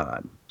masks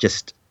on,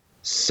 just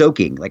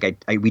soaking. Like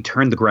we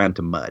turned the ground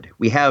to mud.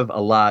 We have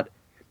a lot.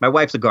 My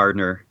wife's a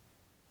gardener.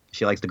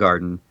 She likes to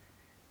garden,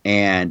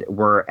 and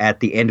we're at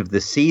the end of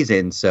the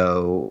season.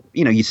 So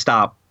you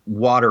stop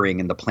watering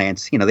and the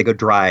plants, they go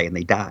dry and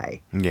they die.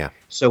 Yeah.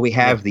 So we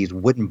have these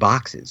wooden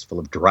boxes full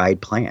of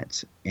dried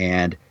plants,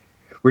 and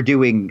we're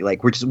doing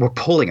we're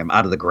pulling them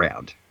out of the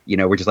ground.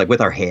 We're just like with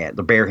our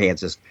the bare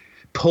hands, just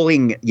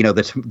pulling,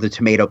 the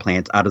tomato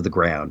plants out of the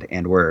ground,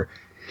 and we're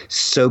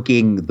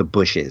soaking the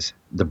bushes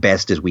the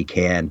best as we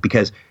can,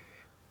 because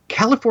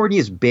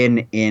California's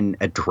been in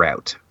a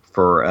drought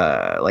for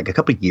a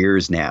couple of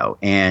years now,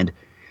 and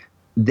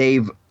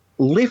they've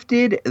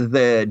lifted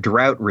the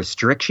drought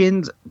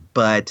restrictions,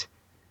 but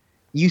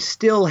you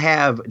still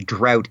have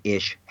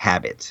drought-ish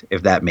habits,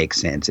 if that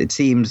makes sense. It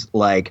seems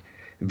like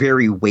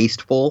very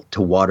wasteful to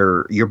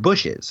water your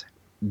bushes.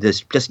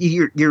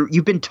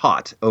 You've been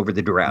taught over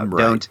the drought.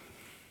 Right.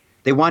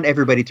 They want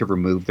everybody to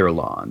remove their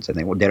lawns, and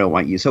they don't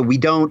want you. So we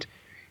don't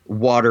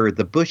water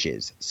the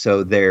bushes,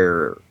 so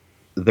they're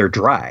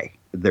dry.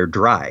 They're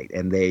dry,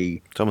 and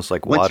It's almost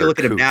like once water. you look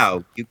at them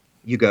now,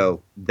 you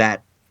go,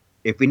 that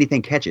if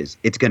anything catches,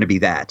 it's going to be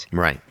that.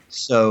 Right.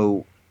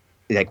 So,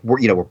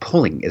 we're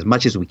pulling as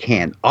much as we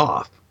can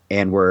off,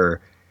 and we're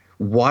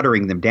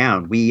watering them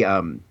down. We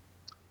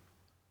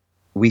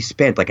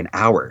spent like an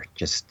hour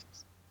just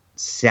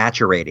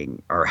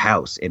saturating our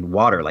house in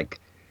water, like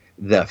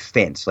the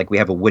fence. Like we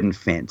have a wooden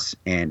fence,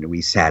 and we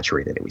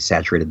saturated it. We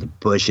saturated the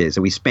bushes,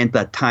 and we spent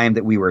the time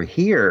that we were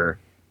here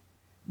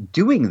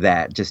doing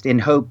that, just in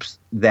hopes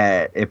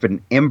that if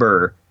an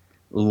ember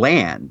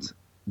lands,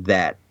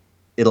 that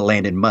it'll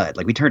land in mud.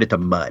 Like we turned it to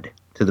mud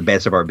to the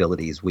best of our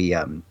abilities. We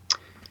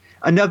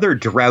Another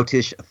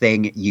droutish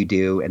thing you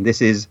do, and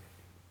this is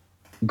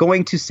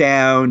going to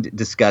sound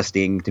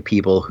disgusting to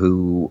people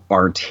who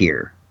aren't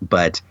here,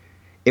 but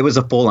it was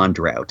a full-on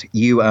drought.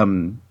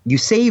 You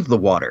save the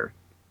water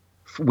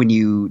when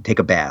you take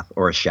a bath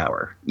or a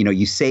shower.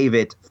 You save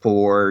it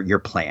for your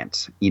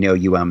plants.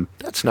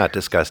 That's not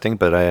disgusting,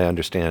 but I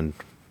understand.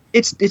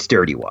 It's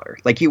dirty water.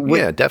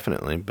 Yeah,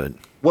 definitely. But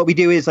what we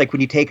do is like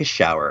when you take a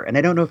shower, and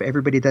I don't know if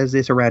everybody does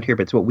this around here,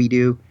 but it's what we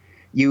do.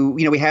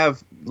 We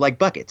have like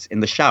buckets in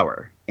the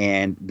shower,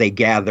 and they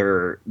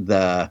gather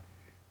the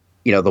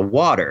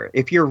water.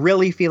 If you're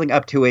really feeling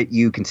up to it,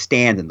 you can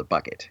stand in the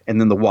bucket, and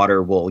then the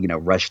water will,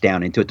 rush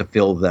down into it to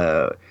fill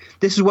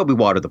this is what we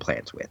water the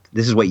plants with.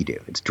 This is what you do.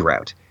 It's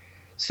drought.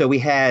 So we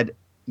had,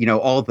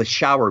 all the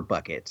shower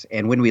buckets.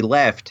 And when we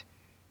left,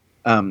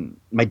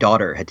 my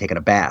daughter had taken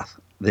a bath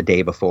the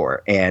day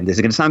before. And this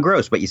is going to sound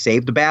gross, but you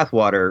save the bath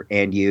water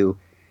and you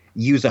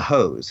use a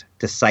hose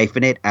to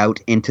siphon it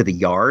out into the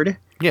yard.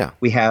 Yeah.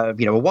 We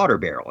have, a water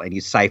barrel, and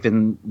you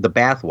siphon the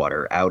bath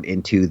water out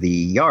into the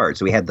yard.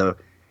 So we had the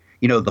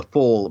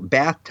full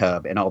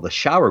bathtub and all the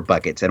shower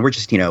buckets, and we're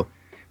just,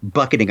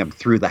 bucketing them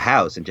through the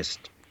house and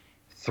just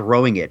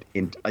throwing it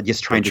in,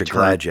 just trying but to you're turn.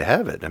 Glad you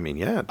have it. I mean,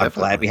 yeah, definitely. I'm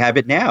glad we have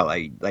it now.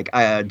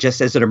 Just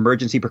as an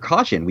emergency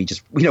precaution, we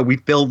just, we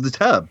filled the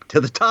tub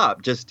to the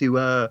top just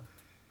to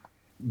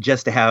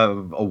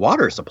have a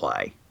water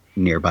supply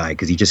nearby,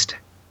 because you just,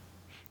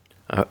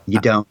 you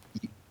don't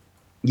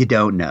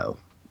know.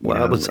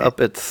 Well, I was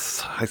up at,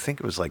 I think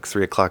it was like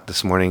 3:00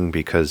 this morning,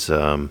 because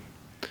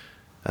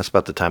that's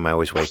about the time I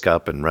always wake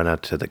up and run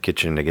out to the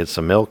kitchen to get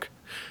some milk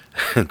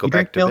and go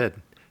back to bed.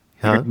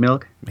 Huh? Drink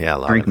milk? Yeah, a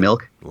lot Drink of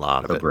milk? A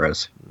lot of so it.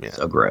 Gross. Yeah.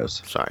 So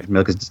gross. Sorry.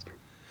 Milk is.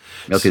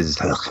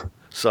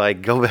 So I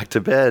go back to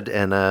bed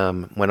and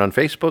went on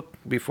Facebook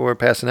before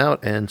passing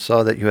out and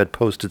saw that you had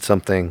posted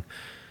something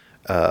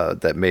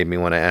that made me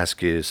want to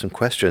ask you some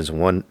questions.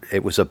 One,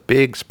 it was a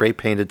big spray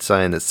painted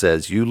sign that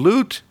says, "You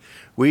loot,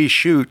 we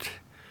shoot."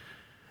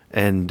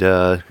 And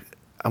I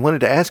wanted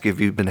to ask you if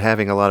you've been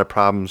having a lot of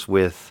problems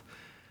with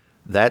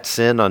that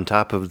sin on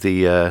top of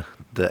the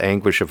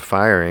anguish of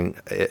firing.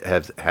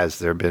 Has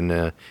there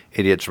been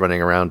idiots running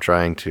around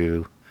trying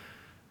to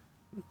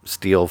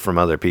steal from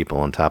other people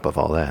on top of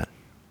all that?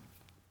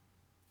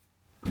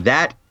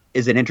 That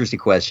is an interesting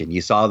question.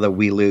 You saw the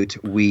 "you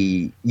loot,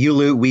 we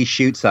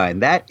shoot" sign.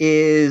 That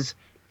is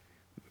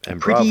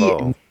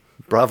bravo.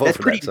 That's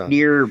for pretty that song.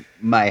 Near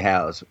my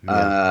house.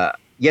 Yeah.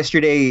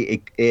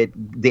 Yesterday,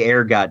 the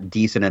air got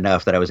decent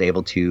enough that I was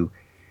able to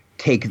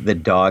take the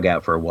dog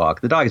out for a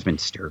walk. The dog has been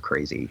stir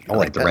crazy,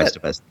 like the rest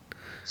of us,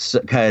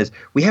 because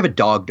we have a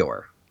dog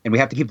door, and we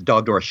have to keep the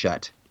dog door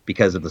shut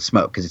because of the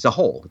smoke, because it's a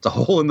hole. It's a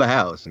hole in the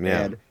house.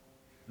 Yeah. And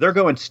they're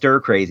going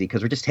stir crazy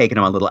because we're just taking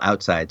them a little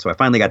outside. So I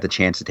finally got the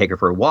chance to take her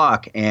for a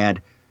walk,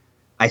 and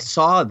I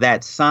saw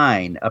that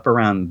sign up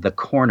around the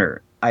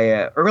corner.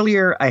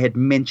 Earlier I had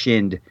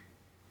mentioned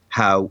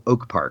how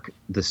Oak Park,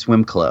 the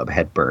swim club,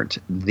 had burnt.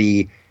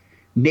 The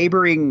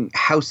neighboring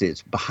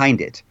houses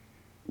behind it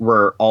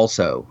were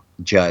also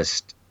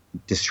just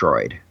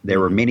destroyed. There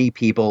were many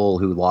people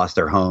who lost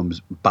their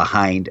homes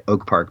behind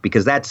Oak Park,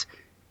 because that's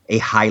a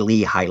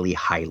highly, highly,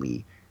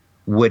 highly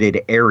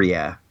wooded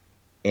area.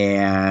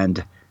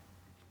 And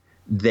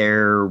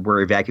there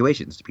were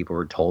evacuations. People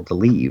were told to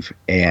leave,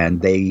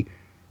 and they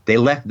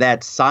left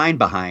that sign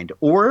behind,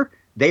 or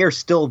they are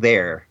still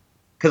there.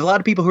 Because a lot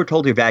of people who were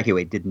told to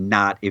evacuate did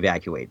not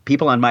evacuate.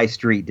 People on my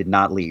street did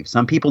not leave.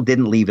 Some people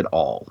didn't leave at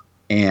all.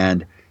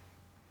 And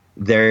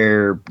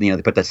they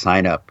put that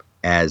sign up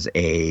as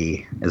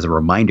a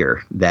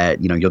reminder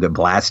that, you'll get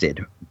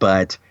blasted.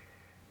 But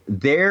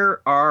every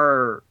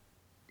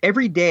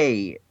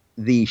day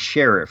the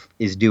sheriff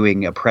is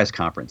doing a press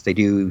conference. They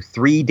do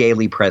 3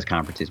 daily press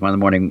conferences, one in the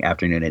morning,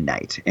 afternoon, and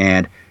night.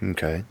 And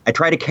okay. I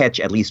try to catch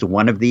at least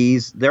one of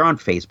these. They're on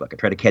Facebook. I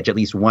try to catch at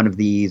least one of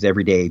these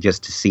every day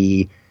just to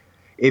see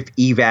if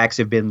evacs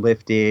have been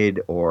lifted,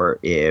 or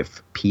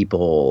if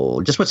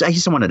people I just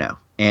want to know.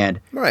 And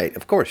right,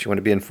 of course, you want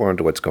to be informed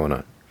of what's going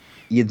on.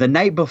 The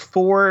night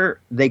before,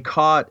 they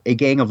caught a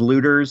gang of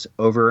looters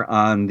over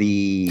on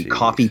the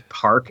Coffee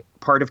Park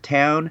part of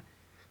town.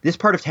 This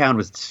part of town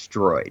was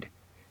destroyed,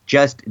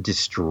 just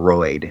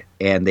destroyed.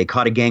 And they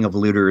caught a gang of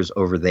looters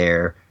over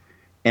there.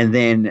 And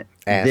then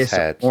this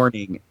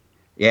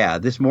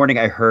morning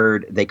I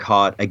heard they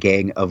caught a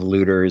gang of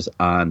looters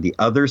on the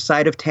other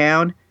side of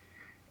town.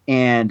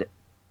 And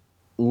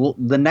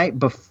the night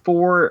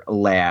before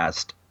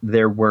last,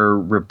 there were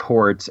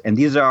reports, and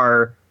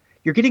you're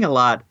getting a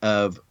lot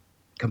of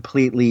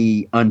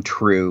completely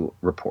untrue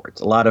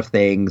reports, a lot of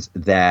things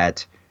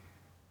that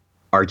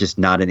are just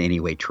not in any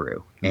way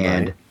true. Right.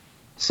 And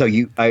so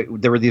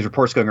there were these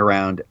reports going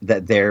around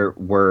that there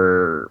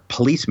were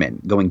policemen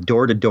going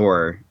door to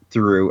door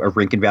through a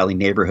Rincon Valley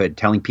neighborhood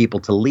telling people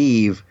to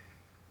leave,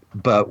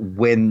 but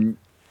when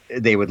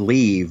they would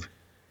leave,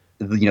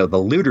 the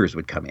looters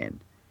would come in.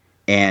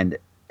 And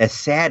as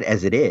sad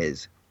as it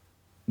is,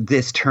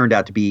 this turned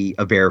out to be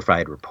a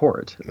verified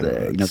report.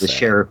 The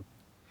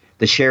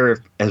sheriff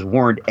has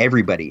warned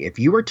everybody. If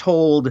you are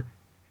told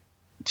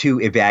to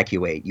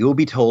evacuate. You will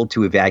be told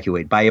to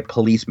evacuate by a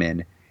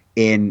policeman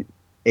in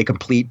a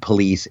complete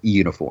police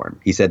uniform.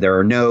 He said there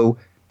are no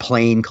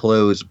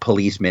plainclothes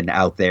policemen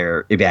out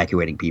there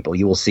evacuating people.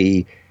 You will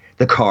see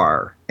the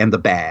car and the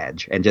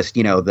badge and just,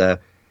 the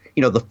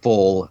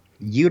full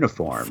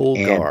uniform. Full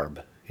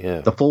garb.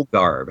 Yeah. The full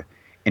garb.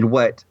 And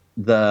what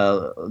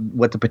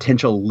the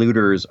potential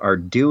looters are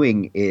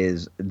doing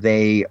is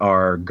they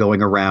are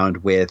going around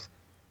with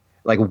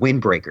like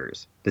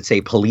windbreakers that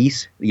say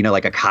police,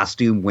 like a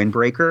costume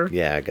windbreaker.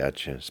 Yeah, I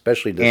gotcha.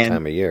 Especially this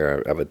time of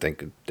year, I would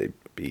think they'd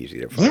be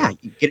easy to find.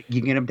 Yeah,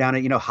 you can get them down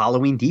at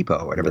Halloween Depot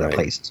or whatever that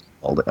place is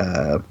called.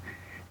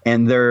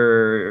 And they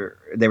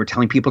were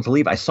telling people to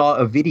leave. I saw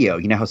a video.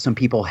 You know how some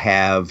people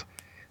have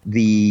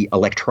the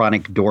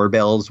electronic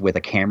doorbells with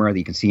a camera that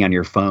you can see on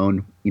your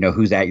phone,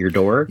 who's at your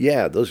door?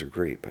 Yeah, those are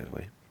great, by the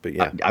way. But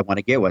yeah. I want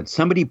to get one.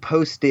 Somebody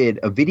posted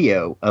a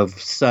video of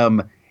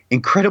some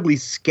incredibly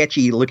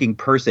sketchy looking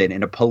person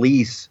in a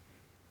police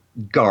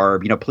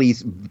garb,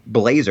 police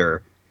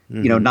blazer,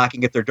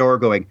 knocking at their door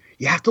going,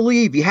 you have to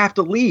leave.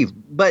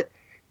 But,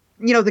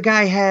 the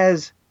guy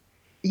has,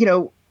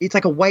 it's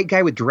like a white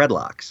guy with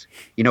dreadlocks,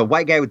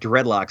 white guy with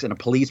dreadlocks and a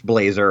police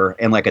blazer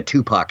and like a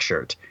Tupac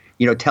shirt,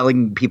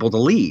 telling people to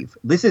leave.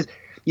 This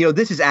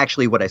is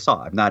actually what I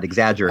saw. I'm not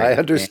exaggerating. I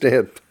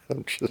understand.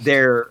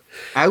 They're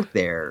out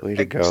there. Way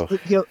to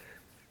go.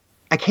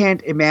 I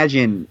can't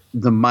imagine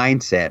the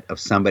mindset of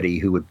somebody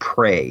who would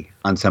prey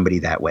on somebody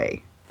that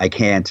way. I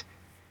can't,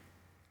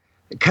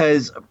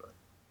 because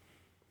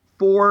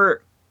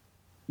for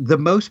the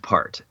most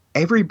part,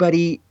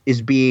 everybody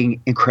is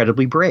being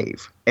incredibly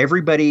brave.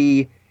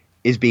 Everybody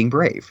is being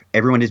brave.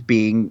 Everyone is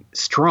being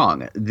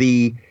strong.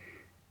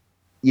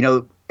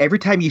 Every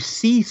time you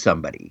see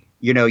somebody,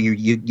 you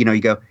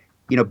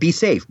go, be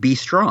safe, be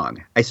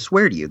strong. I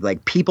swear to you,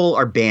 like people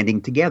are banding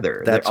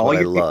together. That's what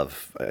I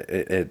love.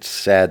 It's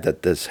sad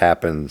that this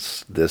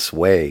happens this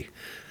way.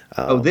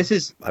 This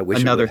is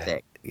another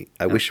thing.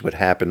 I wish it would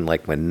happen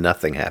like when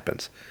nothing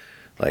happens.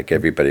 Like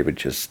everybody would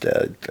just,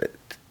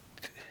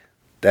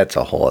 that's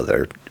a whole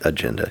other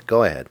agenda.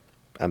 Go ahead.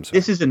 I'm sorry.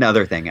 This is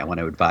another thing I want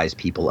to advise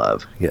people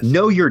of. Yes.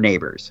 Know your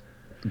neighbors.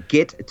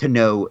 Get to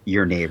know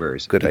your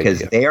neighbors. Good idea.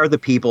 Because they are the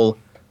people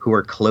who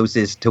are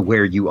closest to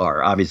where you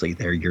are. Obviously,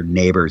 they're your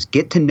neighbors.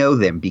 Get to know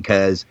them,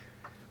 because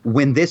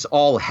when this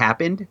all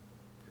happened,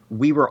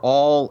 we were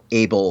all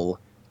able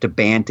to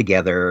band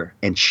together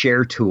and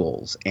share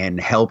tools and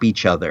help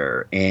each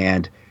other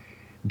and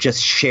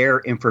just share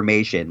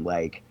information.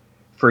 Like,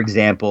 for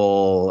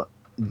example,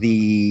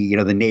 the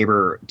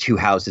neighbor 2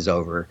 houses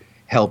over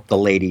helped the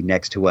lady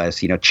next to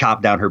us,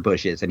 chop down her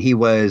bushes, and he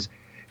was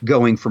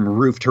going from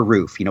roof to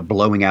roof,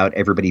 blowing out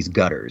everybody's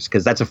gutters,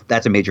 because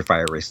that's a major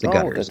fire risk. The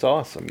gutters. That's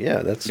awesome.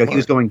 Yeah, that's. He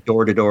was going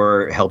door to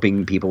door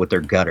helping people with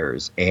their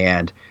gutters,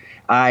 and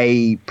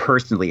I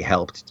personally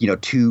helped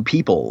 2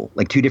 people,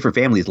 like 2 different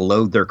families,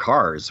 load their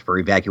cars for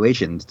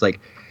evacuations. It's like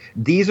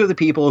these are the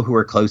people who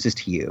are closest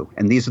to you,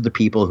 and these are the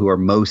people who are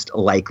most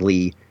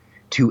likely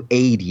to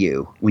aid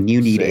you when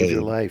you need aid. Save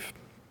your life.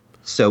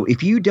 So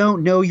if you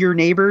don't know your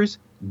neighbors,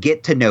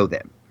 get to know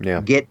them.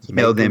 Yeah, get to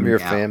know them. Your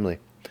family.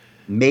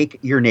 Make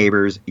your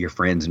neighbors your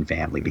friends and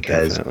family,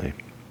 because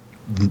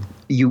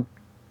you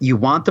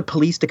want the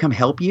police to come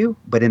help you,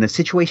 but in a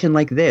situation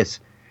like this,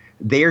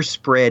 they're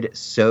spread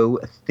so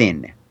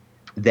thin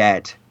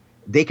that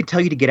they can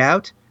tell you to get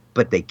out,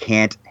 but they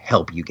can't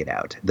help you get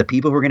out. The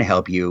people who are going to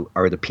help you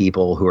are the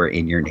people who are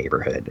in your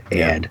neighborhood.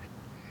 Yeah. And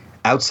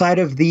outside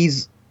of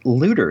these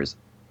looters,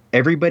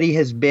 everybody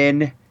has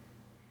been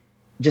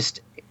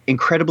just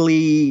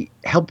incredibly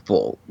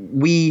helpful.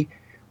 We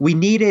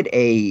needed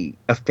a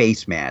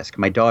face mask.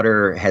 My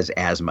daughter has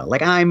asthma.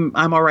 Like I'm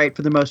all right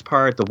for the most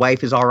part. The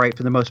wife is all right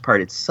for the most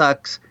part. It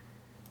sucks,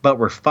 but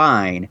we're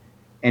fine.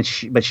 And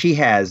she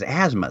has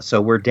asthma.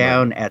 So we're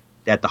down at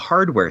the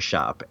hardware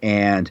shop,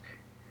 and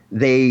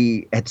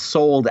they had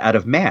sold out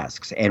of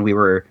masks, and we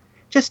were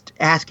just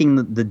asking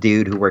the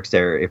dude who works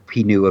there if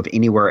he knew of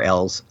anywhere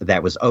else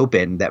that was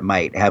open that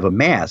might have a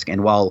mask.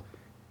 And while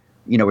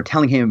we're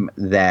telling him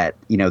that,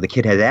 the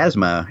kid has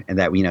asthma and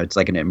that, it's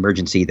like an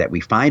emergency that we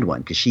find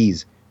one, because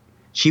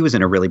she was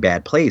in a really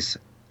bad place.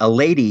 A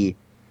lady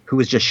who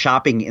was just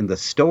shopping in the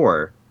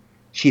store,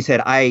 she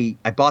said, I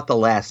bought the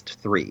last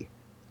 3.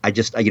 I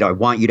just, I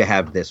want you to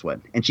have this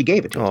one. And she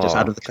gave it to us just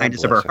out of the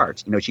kindness of her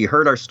heart. She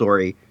heard our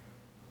story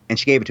and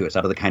she gave it to us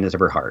out of the kindness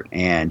of her heart.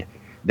 And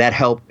that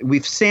helped.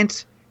 We've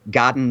since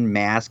gotten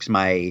masks.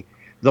 The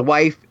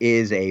wife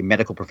is a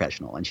medical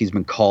professional, and she's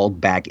been called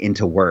back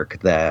into work.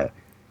 The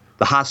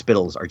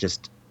hospitals are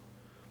just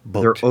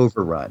booked. They're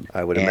overrun.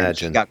 I would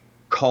imagine. She got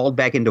called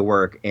back into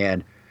work,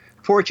 and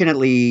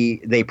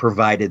fortunately, they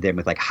provided them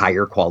with like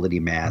higher quality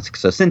masks.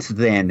 So since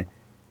then,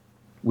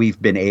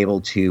 we've been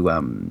able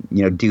to,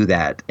 do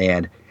that,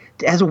 and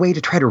as a way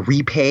to try to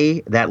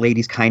repay that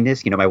lady's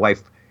kindness. My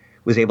wife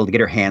was able to get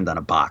her hand on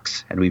a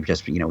box, and we've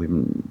just, we've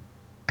been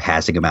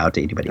passing them out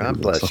to anybody.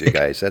 God bless you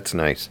guys. That's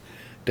nice.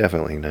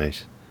 Definitely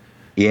nice.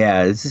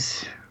 Yeah,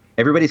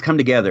 everybody's come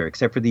together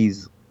except for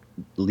these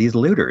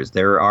looters.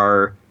 There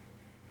are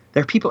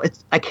there are people.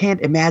 I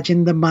can't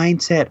imagine the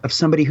mindset of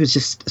somebody who's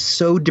just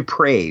so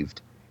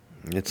depraved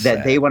that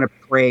sad. They want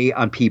to prey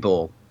on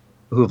people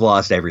who've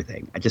lost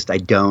everything. I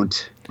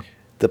don't.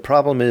 The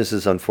problem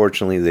is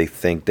unfortunately they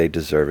think they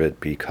deserve it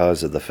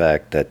because of the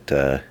fact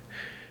that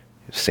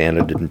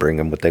Santa didn't bring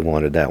them what they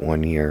wanted that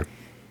one year.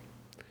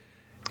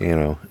 You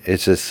know,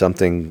 it's just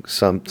something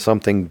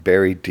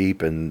buried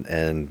deep,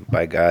 and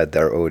by God,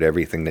 they're owed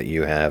everything that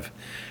you have,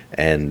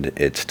 and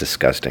it's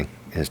disgusting.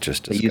 It's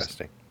just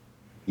disgusting.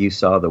 You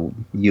saw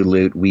you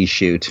loot, we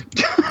shoot.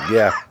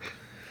 Yeah,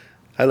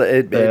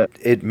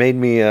 it made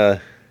me.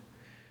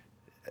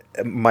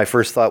 My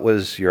first thought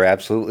was, "You're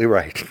absolutely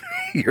right.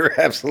 You're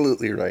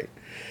absolutely right."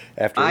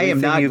 After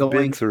everything you've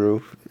been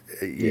through,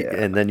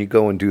 and then you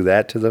go and do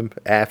that to them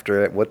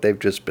after what they've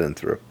just been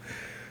through.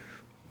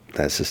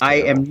 That's just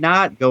terrible. I am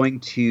not going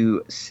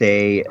to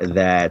say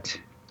that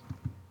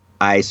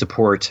I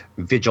support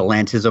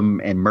vigilantism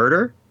and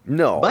murder.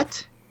 No.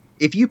 But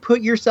if you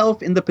put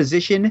yourself in the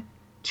position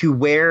to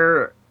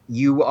where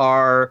you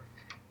are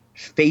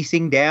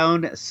facing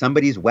down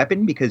somebody's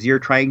weapon because you're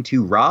trying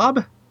to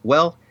rob,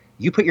 well,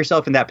 you put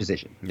yourself in that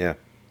position. Yeah.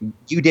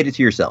 You did it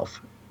to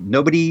yourself.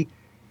 Nobody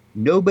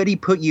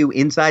put you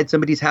inside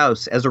somebody's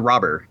house as a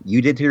robber.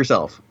 You did it to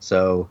yourself.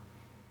 So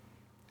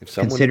if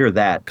someone consider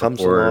that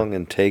comes along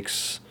and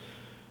takes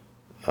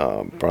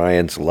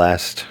Brian's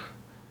last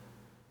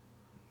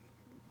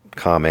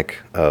comic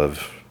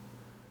of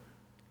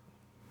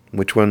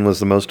which one was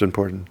the most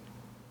important?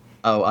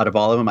 Oh, out of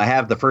all of them, I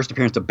have the first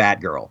appearance of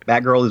Batgirl.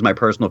 Batgirl is my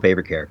personal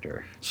favorite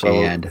character. So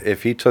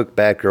if he took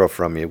Batgirl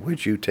from you,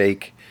 would you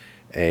take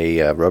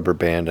a rubber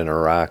band and a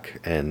rock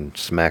and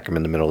smack him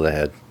in the middle of the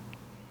head?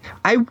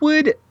 I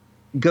would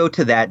go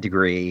to that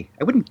degree.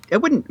 I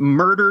wouldn't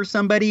murder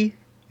somebody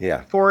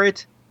for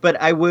it, but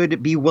I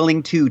would be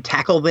willing to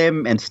tackle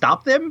them and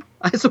stop them,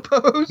 I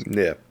suppose.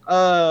 Yeah.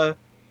 I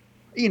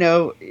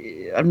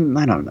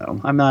don't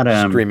know. I'm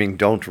not screaming,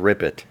 "Don't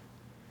rip it."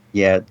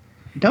 Yeah.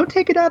 Don't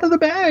take it out of the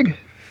bag.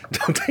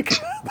 Don't take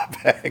it out of the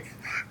bag.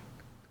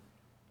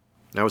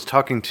 I was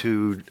talking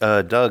to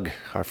Doug,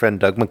 our friend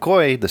Doug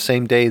McCoy, the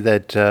same day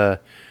that...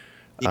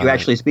 Did you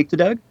actually speak to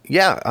Doug?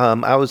 Yeah,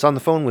 I was on the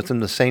phone with him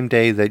the same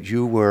day that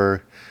you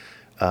were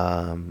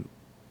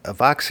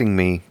voxing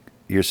me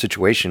your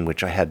situation,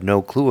 which I had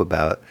no clue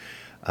about.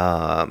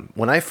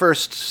 When I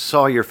first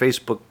saw your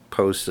Facebook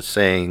post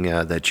saying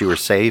that you were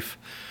safe,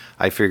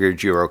 I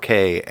figured you were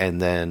okay,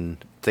 and then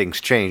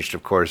things changed,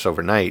 of course,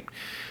 overnight.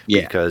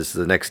 Yeah. Because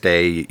the next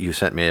day you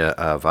sent me a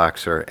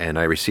Voxer, and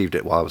I received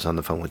it while I was on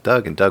the phone with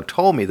Doug, and Doug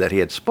told me that he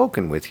had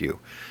spoken with you.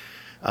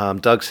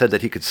 Doug said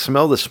that he could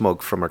smell the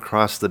smoke from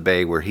across the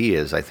bay where he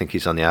is. I think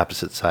he's on the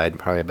opposite side,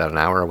 probably about an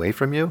hour away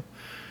from you.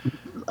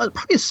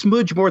 Probably a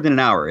smudge more than an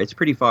hour. It's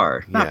pretty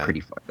far. Not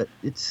pretty far, but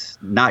it's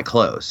not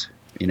close.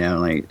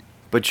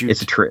 But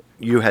it's a trip.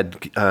 You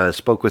had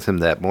spoke with him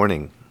that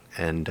morning,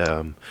 and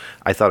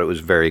I thought it was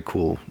very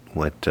cool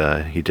what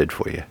he did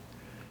for you.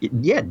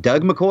 Yeah,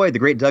 Doug McCoy, the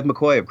great Doug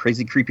McCoy of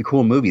Crazy Creepy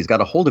Cool Movies,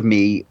 got a hold of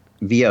me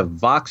via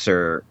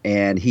Voxer,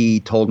 and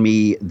he told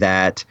me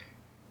that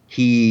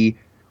he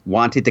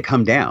wanted to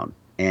come down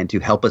and to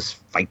help us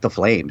fight the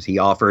flames. He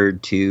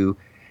offered to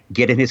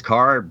get in his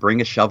car,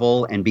 bring a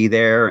shovel, and be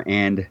there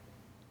and,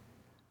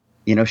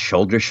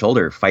 shoulder to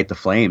shoulder, fight the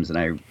flames. And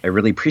I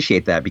really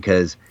appreciate that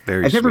because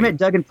I've never met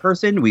Doug in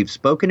person. We've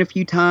spoken a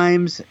few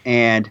times,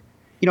 and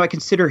I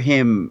consider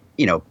him,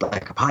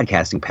 like a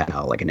podcasting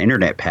pal, like an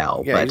internet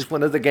pal. Yeah, but he's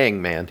one of the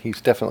gang, man. He's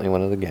definitely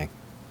one of the gang.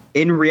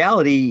 In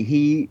reality,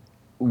 he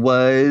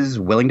was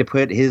willing to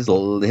put his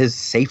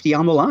safety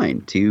on the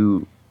line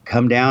to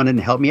come down and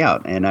help me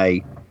out. And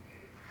I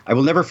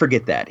will never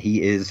forget that.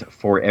 He is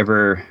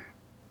forever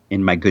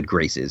in my good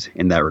graces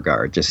in that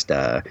regard. Just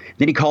then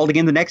he called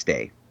again the next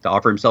day to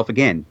offer himself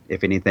again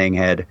if anything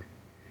had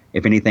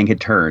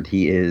turned.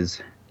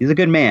 He's a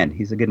good man.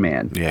 He's a good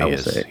man. Yeah, he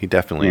is. Say. He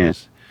definitely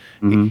is.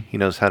 Mm-hmm. He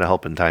knows how to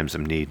help in times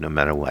of need, no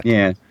matter what.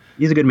 Yeah,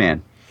 he's a good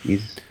man.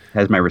 He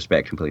has my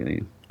respect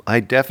completely. I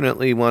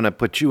definitely want to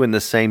put you in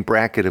the same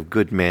bracket of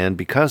good man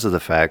because of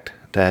the fact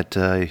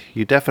that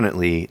you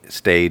definitely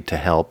stayed to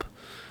help.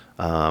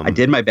 I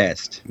did my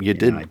best. You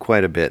did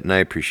quite a bit, and I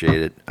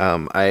appreciate it.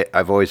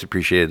 I've always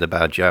appreciated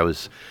about you.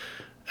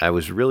 I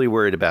was really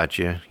worried about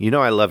you.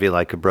 I love you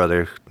like a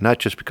brother, not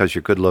just because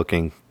you're good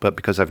looking, but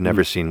because I've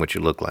never seen what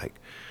you look like.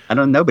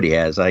 Nobody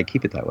has. I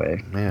keep it that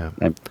way. Yeah.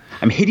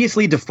 I'm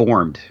hideously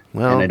deformed,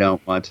 and I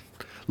don't want...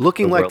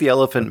 Looking like the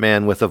Elephant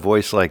Man with a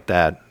voice like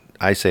that,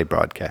 I say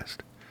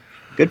broadcast.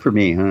 Good for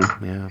me, huh?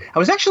 Yeah. I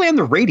was actually on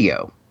the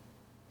radio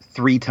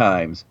 3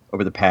 times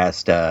over the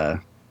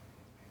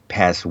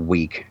past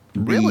week.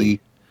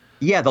 Really?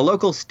 The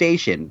local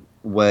station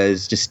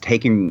was just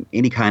taking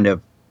any kind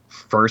of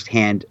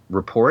firsthand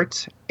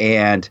reports,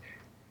 and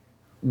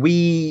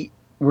we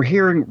were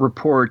hearing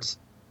reports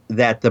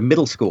that the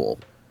middle school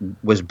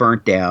was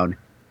burnt down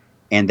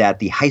and that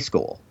the high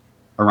school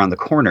around the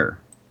corner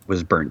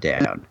was burnt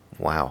down.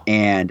 Wow.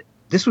 And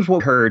this was what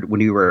we heard when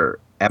we were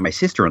at my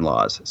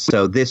sister-in-law's.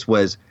 So this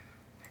was,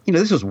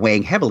 this was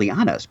weighing heavily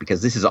on us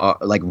because this is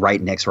like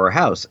right next to our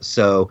house.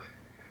 So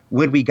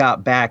when we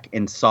got back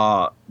and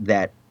saw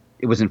that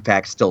it was in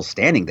fact still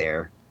standing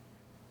there,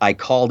 I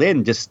called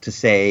in just to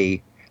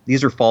say,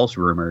 these are false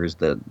rumors.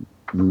 The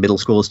middle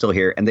school is still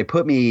here. And they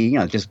put me,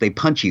 they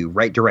punch you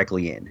right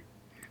directly in.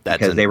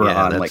 That's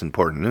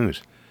important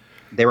news.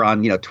 They were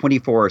on,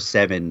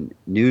 24/7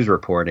 news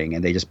reporting,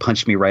 and they just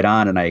punched me right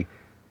on. And I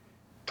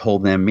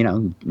told them,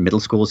 middle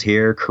school's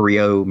here.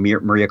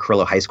 Maria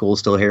Carrillo High School is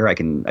still here.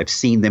 I've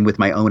seen them with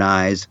my own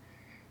eyes.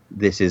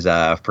 This is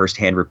a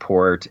firsthand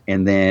report.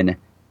 And then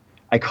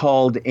I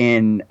called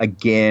in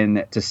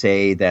again to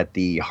say that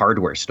the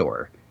hardware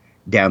store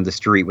down the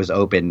street was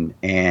open,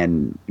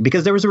 and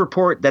because there was a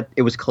report that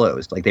it was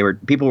closed. Like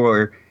people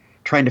were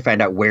trying to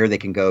find out where they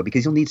can go,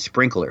 because you'll need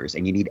sprinklers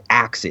and you need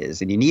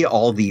axes and you need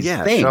all these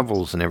things.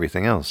 Shovels and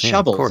everything else.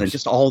 Shovels and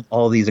just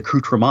all these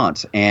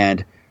accoutrements.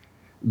 And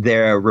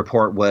their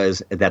report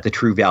was that the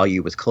True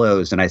Value was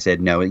closed. And I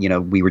said, no,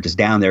 we were just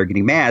down there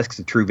getting masks.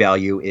 The True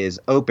Value is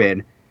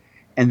open.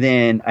 And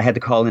then I had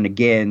to call in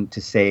again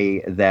to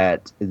say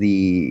that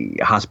the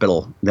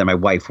hospital that my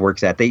wife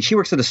works at, she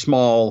works at a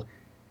small,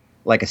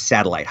 like a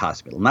satellite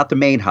hospital, not the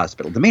main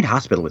hospital. The main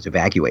hospital was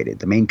evacuated.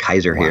 The main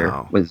Kaiser here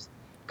was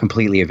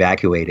completely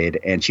evacuated.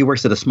 And she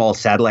works at a small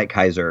satellite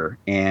Kaiser,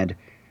 and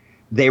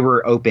they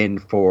were open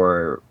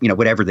for,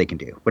 whatever they can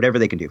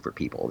do for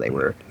people. They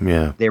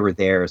were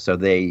there. So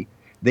they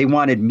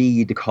wanted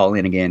me to call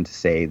in again to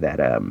say that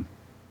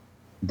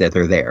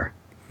they're there.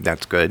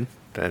 That's good.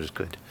 That is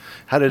good.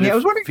 How did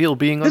it feel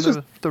being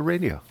on the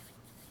radio?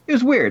 It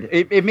was weird.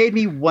 It made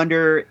me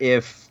wonder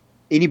if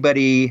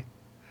anybody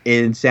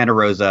in Santa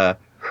Rosa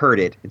heard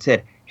it and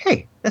said,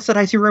 hey, that's that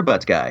Icy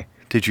Robots guy.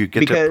 Did you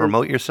get to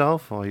promote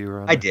yourself while you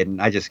were on? I didn't.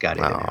 I just got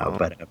in and out.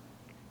 But it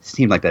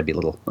seemed like that'd be a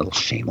little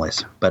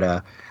shameless.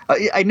 But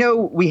I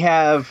know we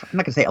have, I'm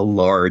not going to say a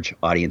large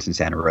audience in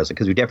Santa Rosa,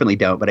 because we definitely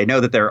don't. But I know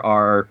that there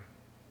are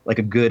like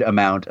a good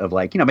amount of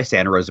my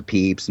Santa Rosa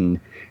peeps and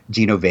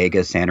Gino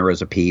Vega Santa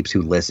Rosa peeps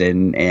who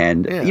listen.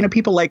 And,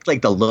 people like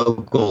the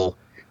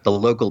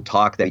local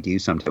talk that we do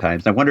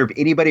sometimes. I wonder if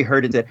anybody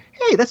heard it and said,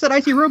 hey, that's that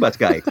Icy Robots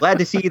guy. Glad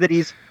to see that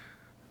he's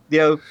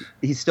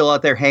still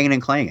out there hanging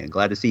and clanging.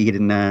 Glad to see he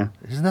didn't.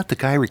 Isn't that the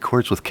guy who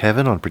records with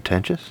Kevin on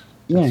Pretentious?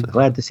 Yeah,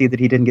 glad to see that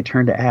he didn't get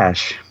turned to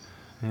ash.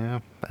 Yeah,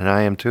 and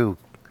I am too.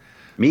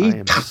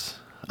 Me?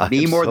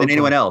 Me more than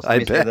anyone else.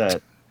 I bet.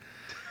 That.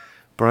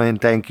 Brian,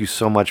 thank you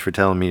so much for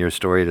telling me your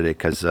story today,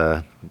 because,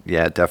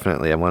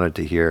 definitely I wanted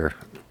to hear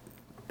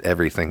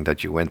everything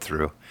that you went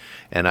through.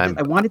 And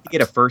I wanted to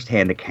get a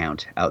firsthand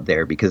account out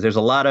there, because there's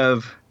a lot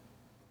of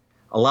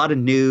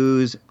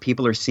news.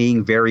 People are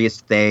seeing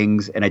various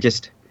things, and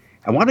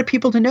I wanted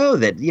people to know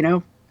that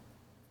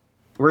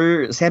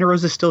Santa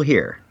Rosa's still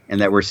here,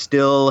 and that we're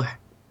still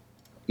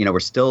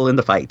in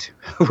the fight.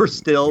 We're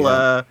still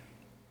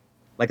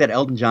like that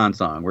Elton John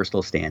song. We're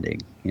still standing.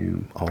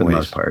 For the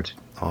most part.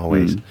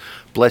 Always.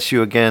 Bless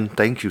you again.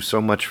 Thank you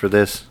so much for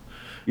this.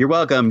 You're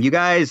welcome. You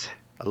guys,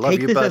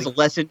 take this as a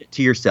lesson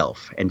to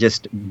yourself, and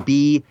just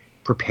be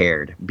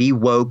prepared. Be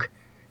woke.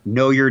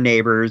 Know your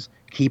neighbors.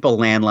 Keep a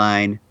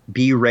landline.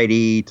 Be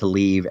ready to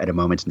leave at a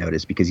moment's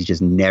notice, because you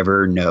just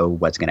never know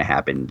what's going to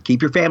happen.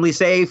 Keep your family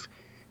safe.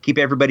 Keep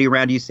everybody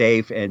around you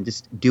safe, and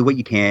just do what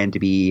you can to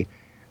be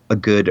a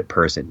good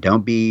person.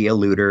 Don't be a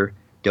looter.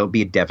 Don't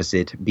be a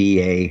deficit. Be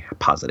a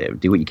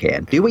positive. Do what you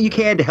can. Do what you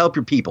can to help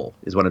your people,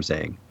 is what I'm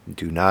saying.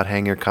 Do not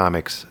hang your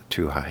comics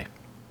too high.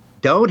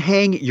 Don't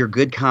hang your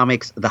good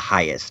comics the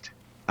highest.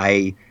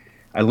 I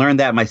learned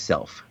that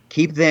myself.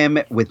 Keep them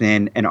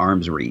within an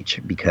arm's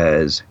reach,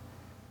 because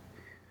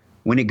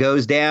when it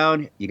goes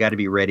down, you got to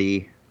be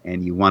ready,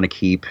 and you want to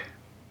keep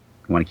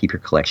your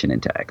collection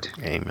intact.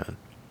 Amen.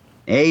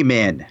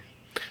 Amen.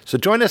 So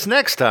join us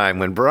next time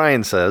when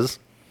Brian says,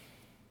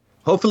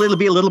 hopefully it'll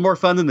be a little more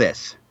fun than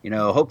this.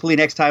 Hopefully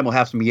next time we'll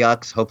have some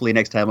yucks. Hopefully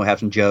next time we'll have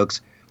some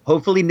jokes.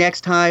 Hopefully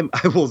next time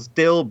I will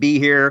still be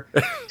here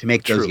to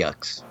make those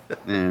yucks.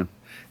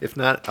 If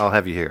not, I'll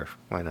have you here.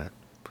 Why not?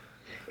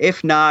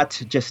 If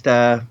not, just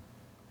I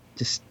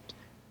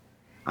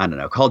don't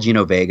know, call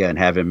Gino Vega and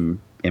have him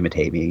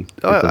imitate me.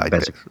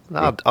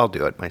 I'll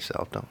do it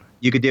myself. Don't worry.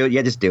 You could do it.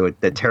 Yeah, just do it.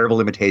 That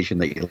terrible imitation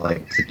that you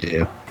like to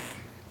do.